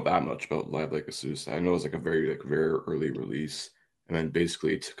I don't know that much about Live Like a Suicide. I know it was like a very early release, and then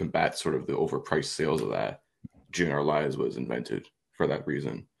basically to combat sort of the overpriced sales of that, GNR Live was invented for that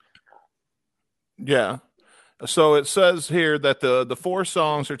reason. Yeah. So it says here that the 4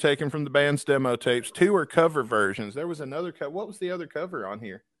 songs are taken from the band's demo tapes. 2 are cover versions. There was another what was the other cover on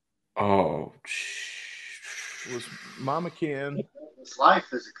here? Oh, it was Mama Ken. This Life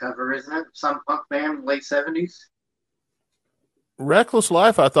is a cover, isn't it? Some punk band, late 70s. Reckless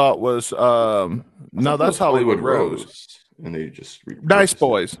Life, I thought was no, that's Hollywood Rose. And they just Nice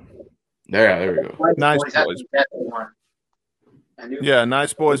Boys. There we go. Nice Boys. That's the one. Yeah,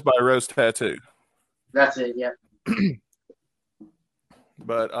 Nice Boys by Rose Tattoo. That's it. Yeah.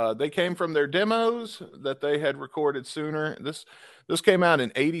 But they came from their demos that they had recorded sooner. This came out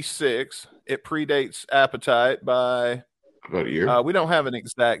in '86. It predates Appetite by about a year. We don't have an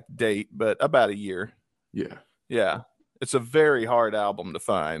exact date, but about a year. Yeah. It's a very hard album to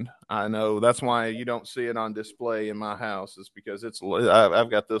find. I know that's why you don't see it on display in my house. Is because I've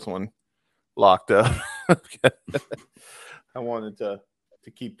got this one locked up. I wanted to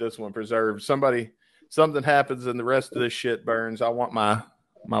keep this one preserved. Something happens and the rest of this shit burns. I want my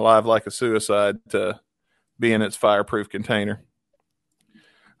Live Like a Suicide to be in its fireproof container.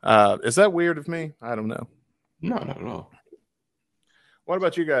 Is that weird of me? I don't know. No, not at all. What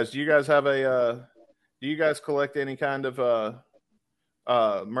about you guys? Do you guys have do you guys collect any kind of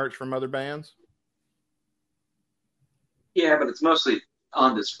merch from other bands? Yeah, but it's mostly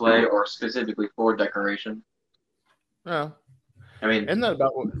on display or specifically for decoration. Yeah. I mean, isn't that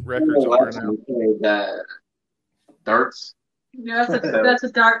about what records are now? Darts. Yeah, that's a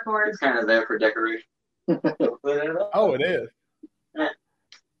dartboard. It's kind of there for decoration. Oh, it is.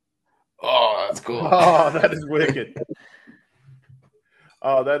 Oh, that's cool. Oh, that is wicked.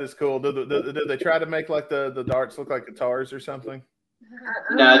 Oh, that is cool. Did they try to make like the darts look like guitars or something?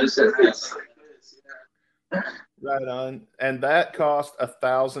 No, it just says this. Right on. And that cost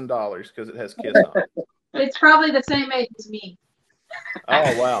 $1,000 because it has Kiss on it. It's probably the same age as me.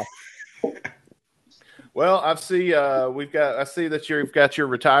 Oh wow. Well, I see. I see that you've got your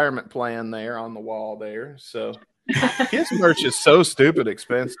retirement plan there on the wall there. So Kiss merch is so stupid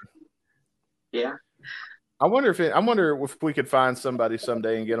expensive. Yeah. I wonder if we could find somebody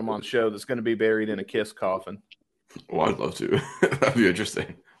someday and get them on the show that's going to be buried in a Kiss coffin. Well, I'd love to. That'd be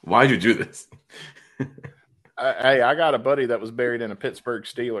interesting. Why'd you do this? Hey, I got a buddy that was buried in a Pittsburgh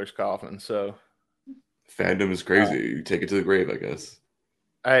Steelers coffin. So Fandom is crazy. You take it to the grave, I guess.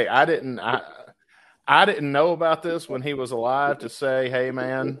 hey, I didn't know about this when he was alive to say, hey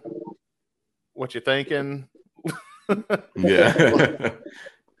man, what you thinking? Yeah.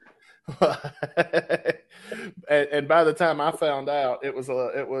 and by the time I found out, it was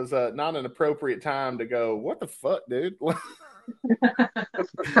not an appropriate time to go, what the fuck, dude?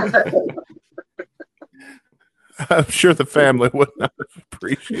 I'm sure the family would not have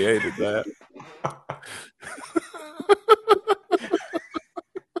appreciated that.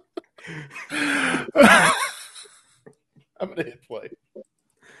 I'm gonna hit play.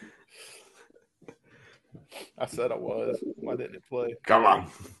 I said I was. Why didn't it play? Come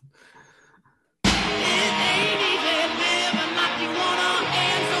on.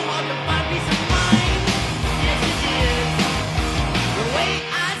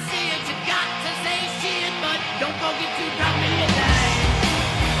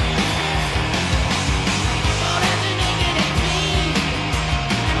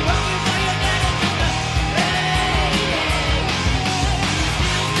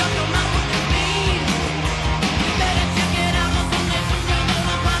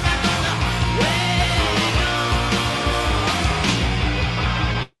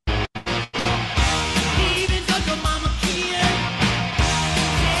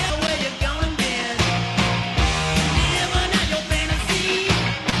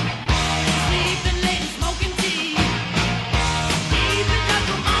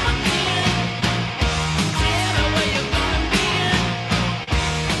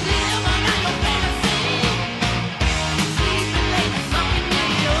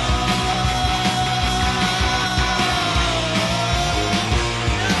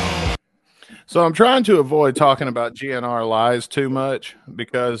 So I'm trying to avoid talking about GNR Lies too much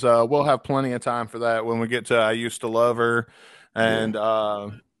because we'll have plenty of time for that when we get to I Used to Love Her. And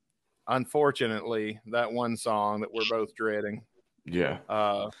unfortunately, that one song that we're both dreading. Yeah.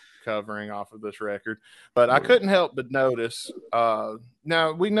 Covering off of this record. But I couldn't help but notice.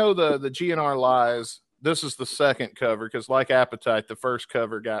 Now, we know the GNR Lies. This is the second cover because like Appetite, the first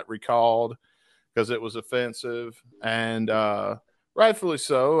cover got recalled because it was offensive. And rightfully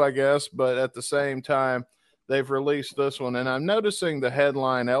so, I guess. But at the same time, they've released this one. And I'm noticing the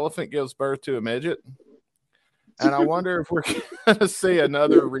headline, Elephant Gives Birth to a Midget. And I wonder if we're going to see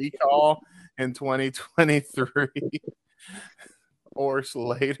another recall in 2023 or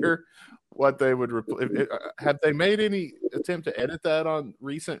later. What they would have they made any attempt to edit that on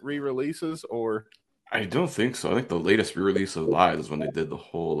recent re-releases or? I don't think so. I think the latest re-release of Lies is when they did the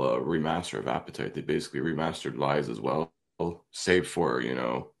whole remaster of Appetite. They basically remastered Lies as well, save for 1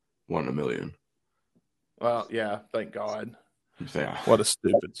 in a Million. Well, yeah, thank God. Yeah. What a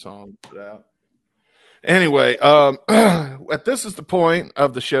stupid song to put out. Anyway, this is the point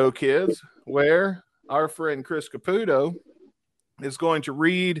of the show, kids, where our friend Chris Caputo is going to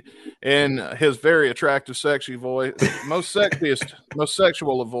read in his very attractive, sexy voice, most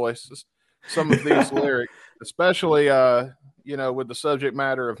sexual of voices, some of these lyrics, especially, with the subject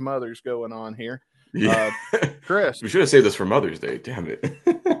matter of mothers going on here. Yeah. Chris. We should have saved this for Mother's Day. Damn it.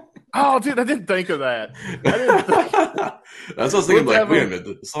 Oh, dude, I didn't think of that. That's what I was thinking. Like, wait a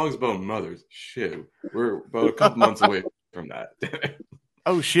minute, the song's about mothers. Shit, we're about a couple months away from that.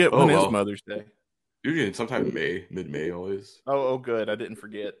 Oh shit! When is Mother's Day? Usually sometime mid-May, always. Oh, good. I didn't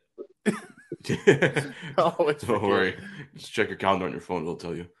forget. Don't worry. Just check your calendar on your phone; it'll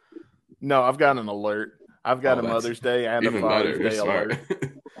tell you. No, I've got an alert. I've got a Mother's Day and a Father's Day alert.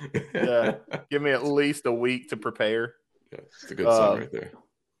 Yeah, give me at least a week to prepare. Yeah, it's a good song right there.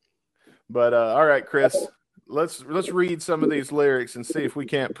 But all right, Chris, let's read some of these lyrics and see if we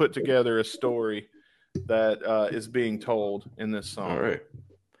can't put together a story that is being told in this song. All right.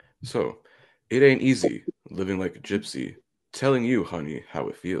 So, it ain't easy living like a gypsy, telling you, honey, how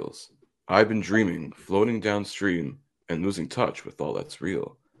it feels. I've been dreaming, floating downstream, and losing touch with all that's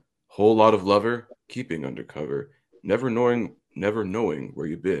real. Whole lot of lover, keeping undercover, never knowing where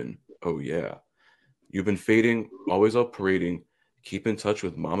you've been. Oh yeah. You've been fading, always out parading, keep in touch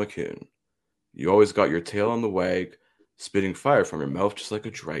with Mama Kin. You always got your tail on the wag, spitting fire from your mouth just like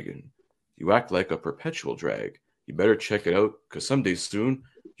a dragon. You act like a perpetual drag. You better check it out, because someday soon,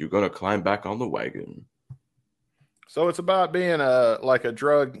 you're going to climb back on the wagon. So it's about being like a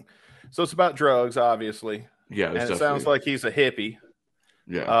drug. So it's about drugs, obviously. Yeah, And it's it sounds definitely. like he's a hippie.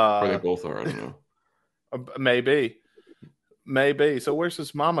 Yeah, or they both are. I don't know. Maybe. So where's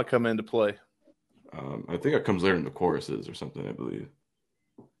his mama come into play? I think it comes later in the choruses or something, I believe.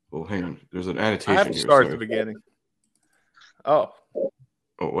 Well, hang on. There's an annotation I have to here. start at So... the beginning. Oh,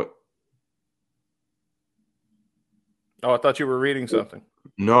 what? I thought you were reading something.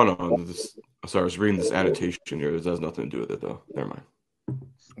 No. Sorry, I was reading this annotation here. This has nothing to do with it, though. Never mind.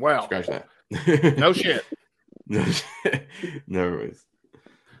 Wow. Scratch that. No shit. No shit. No worries.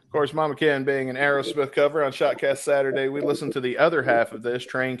 Of course, Mama Ken being an Aerosmith cover on Shotcast Saturday, we listened to the other half of this,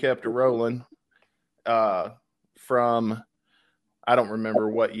 Train Kept a Rolling, from, I don't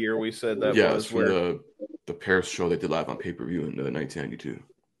remember what year we said that yeah, was. it's from the Paris show they did live on pay-per-view in 1992.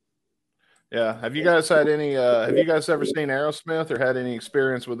 Yeah. Have you guys ever seen Aerosmith or had any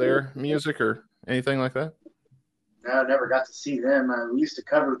experience with their music or anything like that? No, I never got to see them. We used to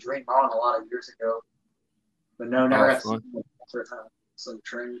cover Dream On a lot of years ago. But no, never got to see them. So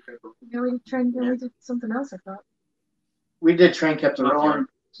Train Kept a We did something else, I thought. We did Train Kept a Rolling.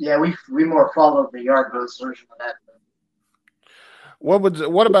 Yeah, we more followed the Yardbirds version of that.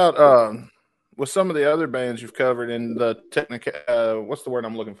 What about with some of the other bands you've covered in the what's the word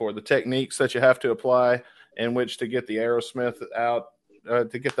I'm looking for? The techniques that you have to apply in which to get the Aerosmith out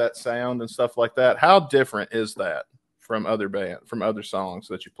to get that sound and stuff like that. How different is that from other songs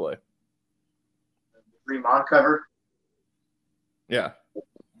that you play? Dream On cover. Yeah.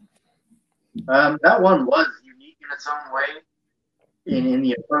 That one was unique in its own way in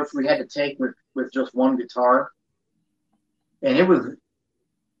the approach we had to take with just one guitar. And it was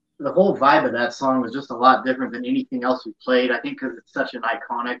the whole vibe of that song was just a lot different than anything else we played. I think because it's such an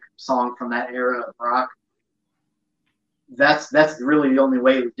iconic song from that era of rock. That's really the only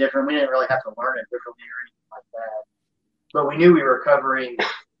way it was different. We didn't really have to learn it differently or anything like that. But we knew we were covering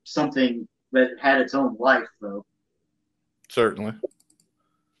something that had its own life, though. Certainly.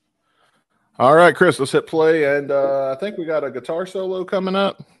 All right, Chris, let's hit play. And I think we got a guitar solo coming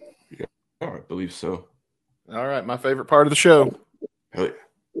up. Yeah, I believe so. All right, my favorite part of the show. Hell yeah.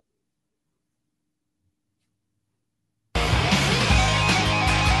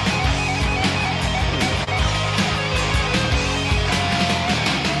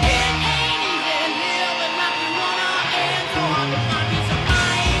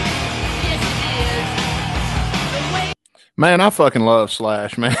 Man, I fucking love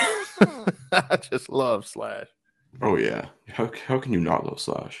Slash, man. I just love Slash. Oh, yeah. How can you not love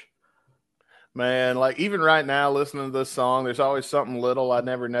Slash? Man, like even right now, listening to this song, there's always something little I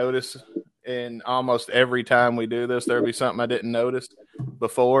never notice. And almost every time we do this, there'll be something I didn't notice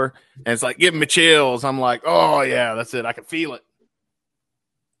before. And it's like giving me chills. I'm like, oh, yeah, that's it. I can feel it.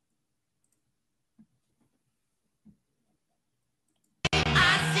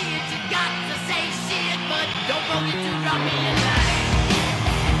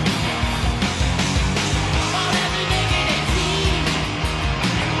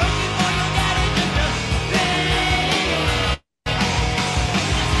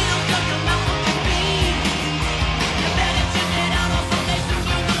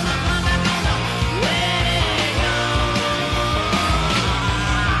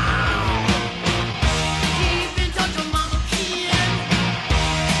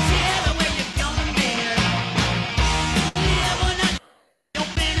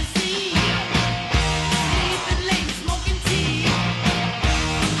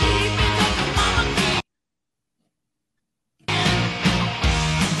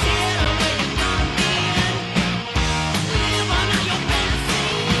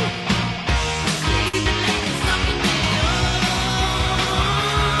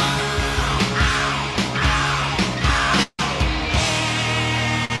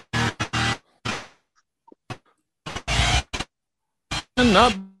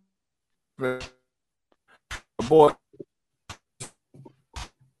 Not a boy.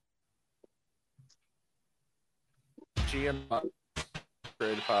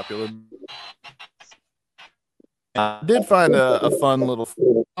 Very popular. I did find a fun little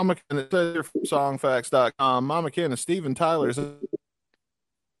Mama Ken. It says here from songfacts.com. Mama Ken and Steven Tyler's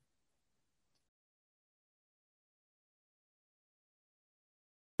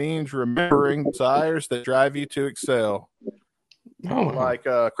means remembering desires that drive you to excel. Oh, like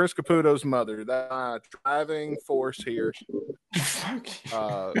Chris Caputo's mother, that driving force here.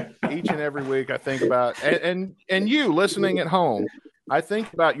 Each and every week, I think about and you listening at home. I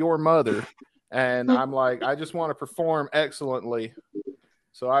think about your mother, and I'm like, I just want to perform excellently,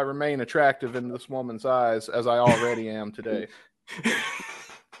 so I remain attractive in this woman's eyes as I already am today.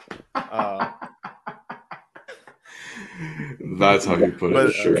 That's how you put But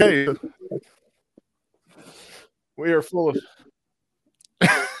it. Sure. okay, we are full of.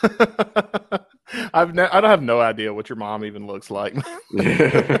 I don't have no idea what your mom even looks like.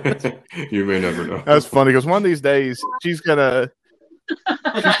 You may never know. That's funny because one of these days she's gonna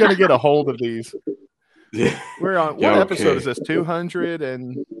get a hold of these. Yeah. We're on what episode is this? 200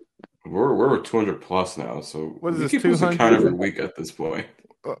 and we're 200 plus now. So what is we this? keep losing 200 count every week at this point.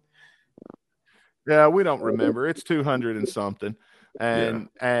 Yeah, we don't remember. It's 200 and something.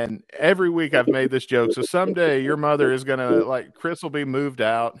 And every week I've made this joke. So someday your mother is gonna like Chris will be moved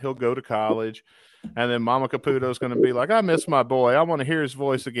out. He'll go to college, and then Mama Caputo's gonna be like, "I miss my boy. I want to hear his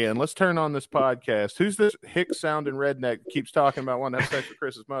voice again. Let's turn on this podcast." Who's this hick sounding redneck that keeps talking about wanting to have sex with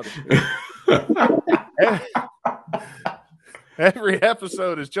Chris's mother? Every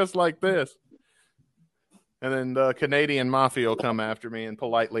episode is just like this. And then the Canadian Mafia will come after me and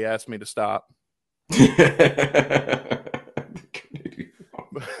politely ask me to stop.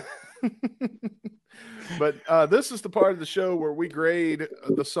 But this is the part of the show where we grade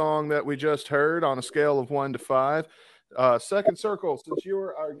the song that we just heard on a scale of 1 to 5. Second Circle, since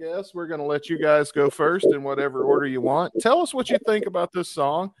you're our guest, we're going to let you guys go first in whatever order you want. Tell us what you think about this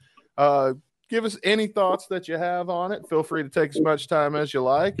song. Give us any thoughts that you have on it. Feel free to take as much time as you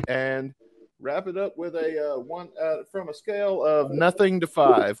like, and wrap it up with a one from a scale of nothing to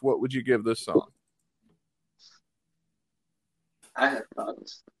 5. What would you give this song? I have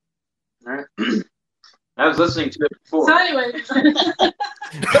thoughts. All right. I was listening to it before. So anyway,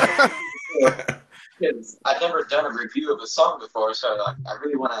 Because I've never done a review of a song before, so I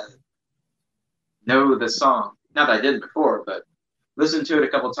really want to know the song. Not that I didn't before, but listened to it a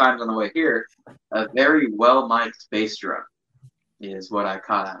couple times on the way here. A very well mic'd bass drum is what I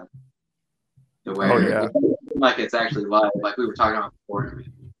caught out of it. The way like it's actually live, like we were talking about before.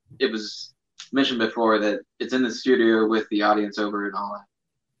 It was mentioned before that it's in the studio with the audience over and all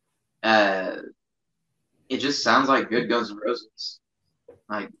that. It just sounds like good Guns N' Roses.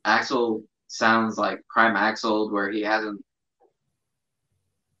 Like Axl sounds like prime Axl, where he doesn't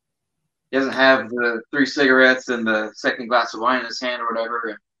have the 3 cigarettes and the second glass of wine in his hand or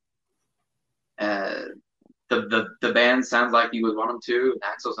whatever. The band sounds like you would want them to, and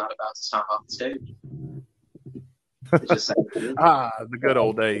Axl's not about to stomp off the stage. It just sounds good. The good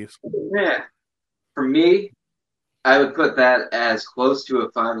old days. Yeah. For me, I would put that as close to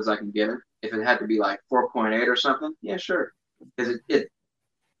a 5 as I can get it. If it had to be like 4.8 or something, yeah, sure. Because it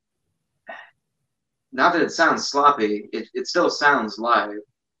not that it sounds sloppy, it still sounds live,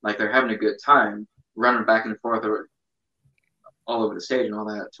 like they're having a good time, running back and forth or all over the stage and all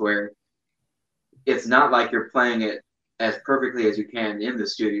that, to where it's not like you're playing it as perfectly as you can in the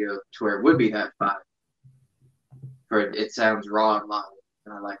studio, to where it would be that 5. But it sounds raw and live,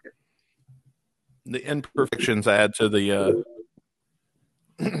 and I like it. The imperfections add to the.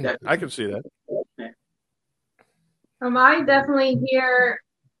 I can see that. I definitely hear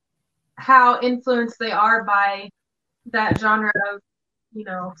how influenced they are by that genre of,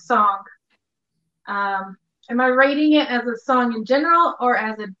 song. Am I rating it as a song in general or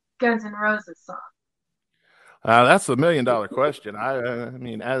as a Guns N' Roses song? That's $1 million question. I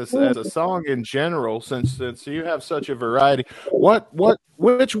mean, as a song in general, since you have such a variety,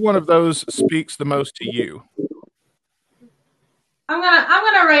 which one of those speaks the most to you? I'm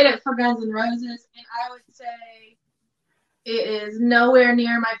gonna rate it for Guns N' Roses, and I would say it is nowhere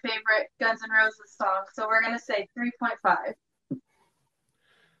near my favorite Guns N' Roses song. So we're gonna say 3.5.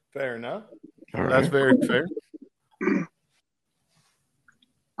 Fair enough. All That's right. very fair.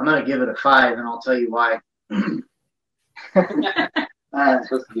 I'm gonna give it a 5, and I'll tell you why. It's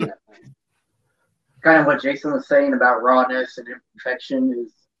supposed to be that thing. Kind of what Jason was saying about rawness and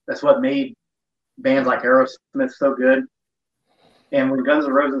imperfection that's what made bands like Aerosmith so good. And when Guns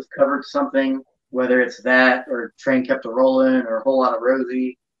N' Roses covered something, whether it's that or Train Kept a Rollin' or A Whole Lot of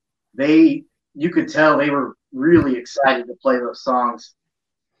Rosie, you could tell they were really excited to play those songs.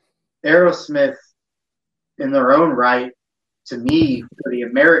 Aerosmith, in their own right, to me, for the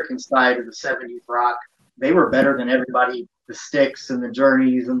American side of the 70s rock, they were better than everybody, the Styx and the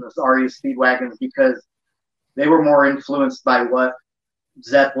Journeys and the REO Speedwagons, because they were more influenced by what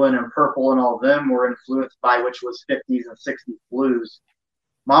Zeppelin and Purple and all of them were influenced by, which was 50s and 60s blues.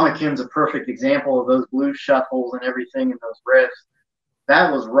 Mama Kim's a perfect example of those blues shuffles and everything and those riffs.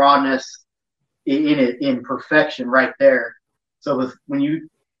 That was rawness in perfection right there. So when you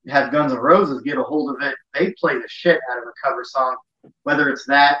have Guns N' Roses get a hold of it, they play the shit out of a cover song, whether it's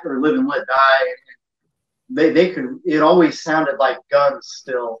that or Live and Let Die. They could. It always sounded like Guns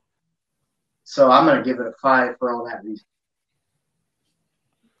still. So I'm going to give it a 5 for all that reason.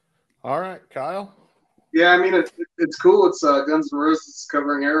 All right, Kyle. Yeah, I mean it's cool. It's Guns N' Roses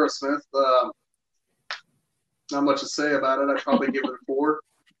covering Aerosmith. Not much to say about it. I'd probably give it a 4.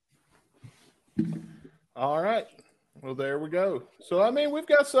 All right. Well, there we go. So, I mean, we've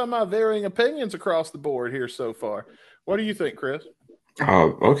got some varying opinions across the board here so far. What do you think, Chris?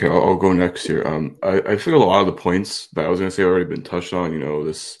 Okay, I'll go next here. I feel a lot of the points that I was gonna say already been touched on.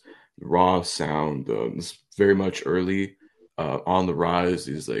 This raw sound, this very much early, on the rise.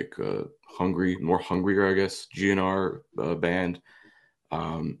 These like more hungrier, I guess, GNR band,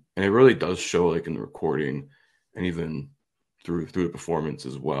 and it really does show like in the recording, and even through the performance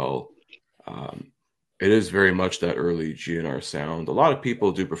as well. Um, it is very much that early GNR sound. A lot of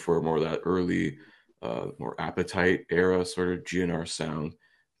people do prefer more of that early, more Appetite era sort of GNR sound.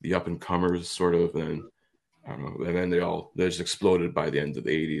 The up and comers sort of, and I don't know, and then they just exploded by the end of the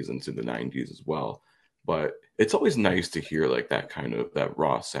 '80s into the '90s as well. But it's always nice to hear like that kind of that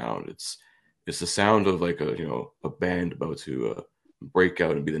raw sound. It's the sound of like a band about to break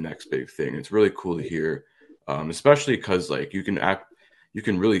out and be the next big thing. It's really cool to hear, especially because like you can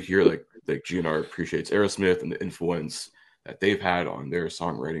really hear like GNR appreciates Aerosmith and the influence that they've had on their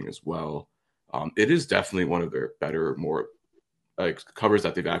songwriting as well. It is definitely one of their better, more like covers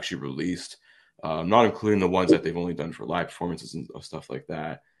that they've actually released, not including the ones that they've only done for live performances and stuff like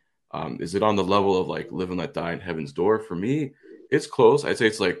that. Is it on the level of like Live and Let Die and Heaven's Door? For me, it's close. I'd say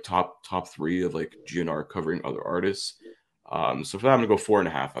it's like top 3 of like GNR covering other artists. So for that, I'm gonna go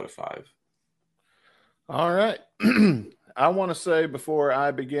 4.5 out of 5. All right. I want to say before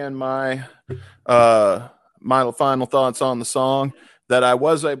I begin my my final thoughts on the song that I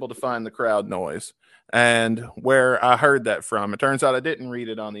was able to find the crowd noise and where I heard that from. It turns out I didn't read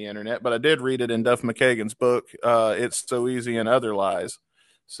it on the internet, but I did read it in Duff McKagan's book, It's So Easy and Other Lies.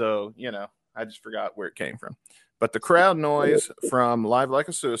 So, I just forgot where it came from. But the crowd noise from Live Like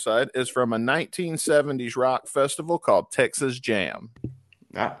a Suicide is from a 1970s rock festival called Texas Jam.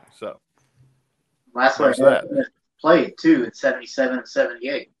 Ah. So Last one played too in 77 and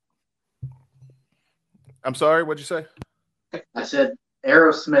 78. I'm sorry, what'd you say? I said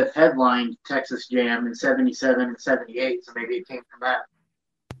Aerosmith headlined Texas Jam in 77 and 78, so maybe it came from that.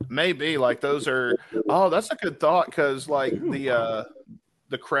 Maybe like those are. Oh, that's a good thought because like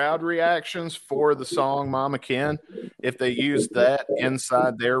the crowd reactions for the song Mama Ken, if they used that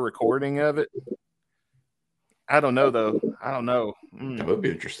inside their recording of it, I don't know though. I don't know. That would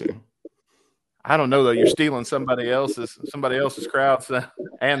be interesting. I don't know though. You're stealing somebody else's crowd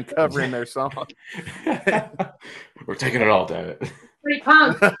and covering their song. We're taking it all, damn it. Pretty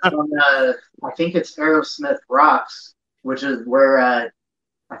punk. I think it's Aerosmith Rocks, which is where I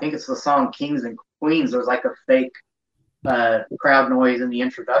think it's the song Kings and Queens. There's like a fake crowd noise in the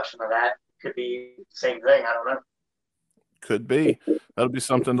introduction of that. Could be the same thing. I don't know. Could be. That'll be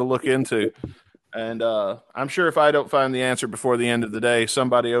something to look into. And I'm sure if I don't find the answer before the end of the day,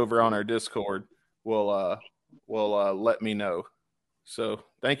 somebody over on our Discord will let me know. So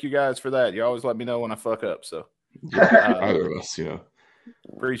thank you guys for that. You always let me know when I fuck up. So either of us,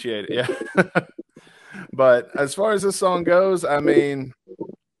 appreciate it. Yeah. But as far as this song goes, I mean,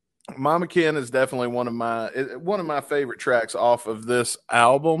 Mama Ken is definitely one of my favorite tracks off of this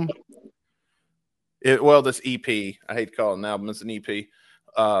album. This EP. I hate to call it an album; it's an EP.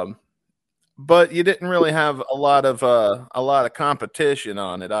 But you didn't really have a lot of competition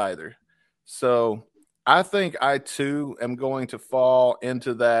on it either. So I think I too am going to fall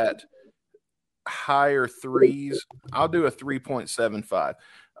into that higher threes. I'll do a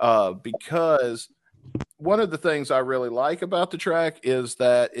 3.75 because one of the things I really like about the track is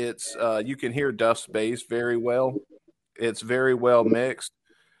that it's you can hear Duff's bass very well. It's very well mixed,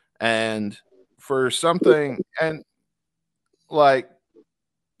 and for something and like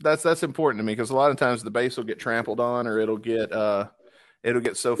that's important to me because a lot of times the bass will get trampled on or it'll get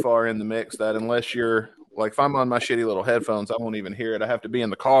so far in the mix that unless you're like if I'm on my shitty little headphones, I won't even hear it. I have to be in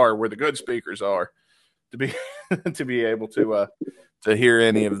the car where the good speakers are to be to be able to hear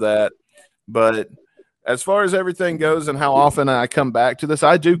any of that. But as far as everything goes and how often I come back to this,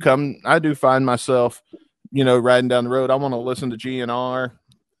 I do find myself, riding down the road. I want to listen to GNR.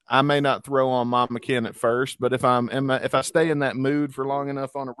 I may not throw on Mama Ken at first, but if I stay in that mood for long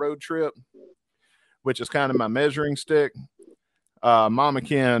enough on a road trip, which is kind of my measuring stick, Mama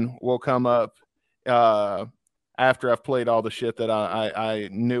Ken will come up after I've played all the shit that I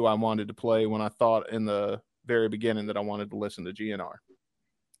knew I wanted to play when I thought in the very beginning that I wanted to listen to GNR.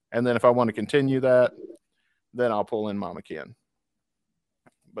 And then if I want to continue that, then I'll pull in Mama Ken.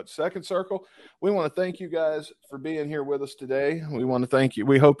 But Second Circle, we want to thank you guys for being here with us today. We want to thank you.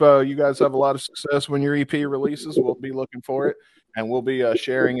 We hope you guys have a lot of success when your EP releases. We'll be looking for it, and we'll be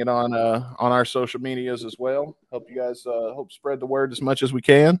sharing it on our social medias as well. Hope you guys hope spread the word as much as we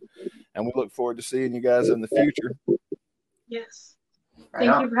can, and we look forward to seeing you guys in the future. Yes.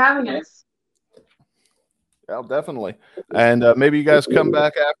 Thank you for having us. Yeah, definitely. And maybe you guys come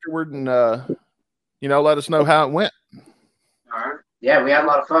back afterward and let us know how it went. All right. Yeah, we had a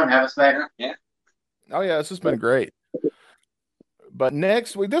lot of fun. Have us back. Yeah. Oh, yeah, this has been great. But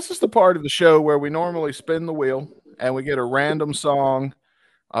next week, this is the part of the show where we normally spin the wheel and we get a random song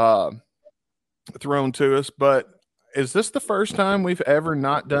thrown to us. But is this the first time we've ever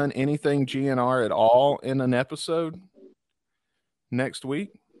not done anything GNR at all in an episode next week?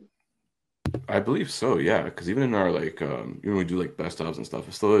 I believe so, yeah. Because even in our when we do like best ofs and stuff,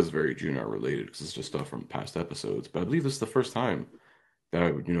 it still is very GNR related because it's just stuff from past episodes. But I believe this is the first time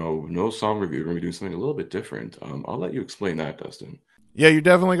that no song review. We're gonna be doing something a little bit different. I'll let you explain that, Dustin. Yeah, you're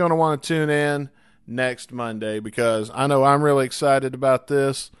definitely going to want to tune in next Monday because I know I'm really excited about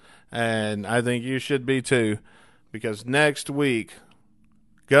this, and I think you should be too. Because next week,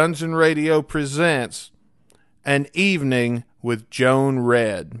 Guns N' Radio presents An Evening with Joan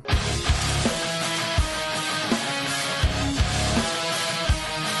Redd.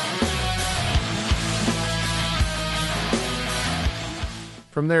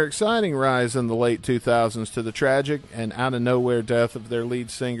 From their exciting rise in the late 2000s to the tragic and out-of-nowhere death of their lead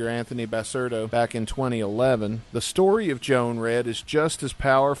singer Anthony Basurto back in 2011, the story of Joan Redd is just as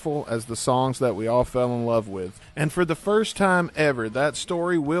powerful as the songs that we all fell in love with. And for the first time ever, that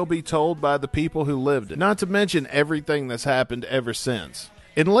story will be told by the people who lived it, not to mention everything that's happened ever since.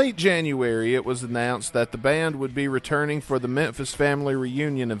 In late January, it was announced that the band would be returning for the Memphis Family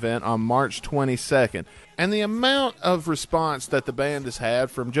Reunion event on March 22nd, and the amount of response that the band has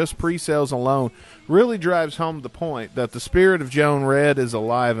had from just pre-sales alone really drives home the point that the spirit of Joan Redd is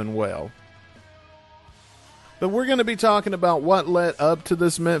alive and well. But we're going to be talking about what led up to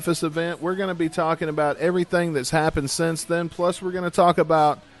this Memphis event. We're going to be talking about everything that's happened since then, plus we're going to talk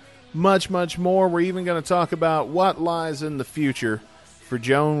about much, much more. We're even going to talk about what lies in the future for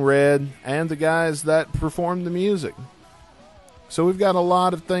Joan Redd and the guys that performed the music. So we've got a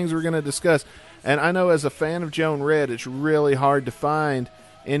lot of things we're going to discuss. And I know as a fan of Joan Redd, it's really hard to find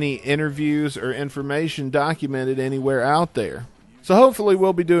any interviews or information documented anywhere out there. So hopefully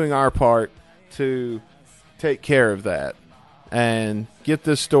we'll be doing our part to take care of that and get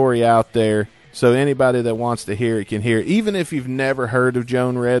this story out there so anybody that wants to hear it can hear it. Even if you've never heard of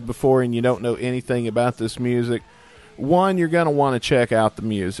Joan Redd before and you don't know anything about this music, one, you're going to want to check out the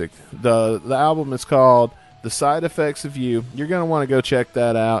music. The album is called The Side Effects of You. You're going to want to go check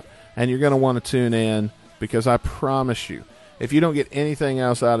that out, and you're going to want to tune in because I promise you, if you don't get anything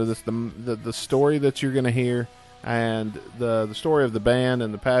else out of this, the story that you're going to hear and the story of the band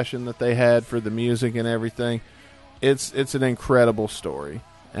and the passion that they had for the music and everything, it's an incredible story,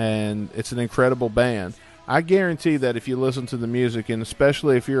 and it's an incredible band. I guarantee that if you listen to the music, and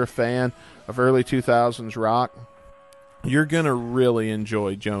especially if you're a fan of early 2000s rock, you're going to really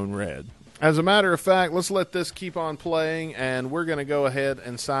enjoy Joan Redd. As a matter of fact, let's let this keep on playing, and we're going to go ahead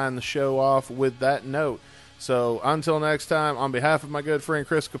and sign the show off with that note. So until next time, on behalf of my good friend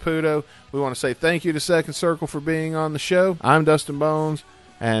Chris Caputo, we want to say thank you to Second Circle for being on the show. I'm Dustin Bones,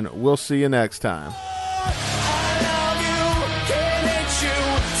 and we'll see you next time.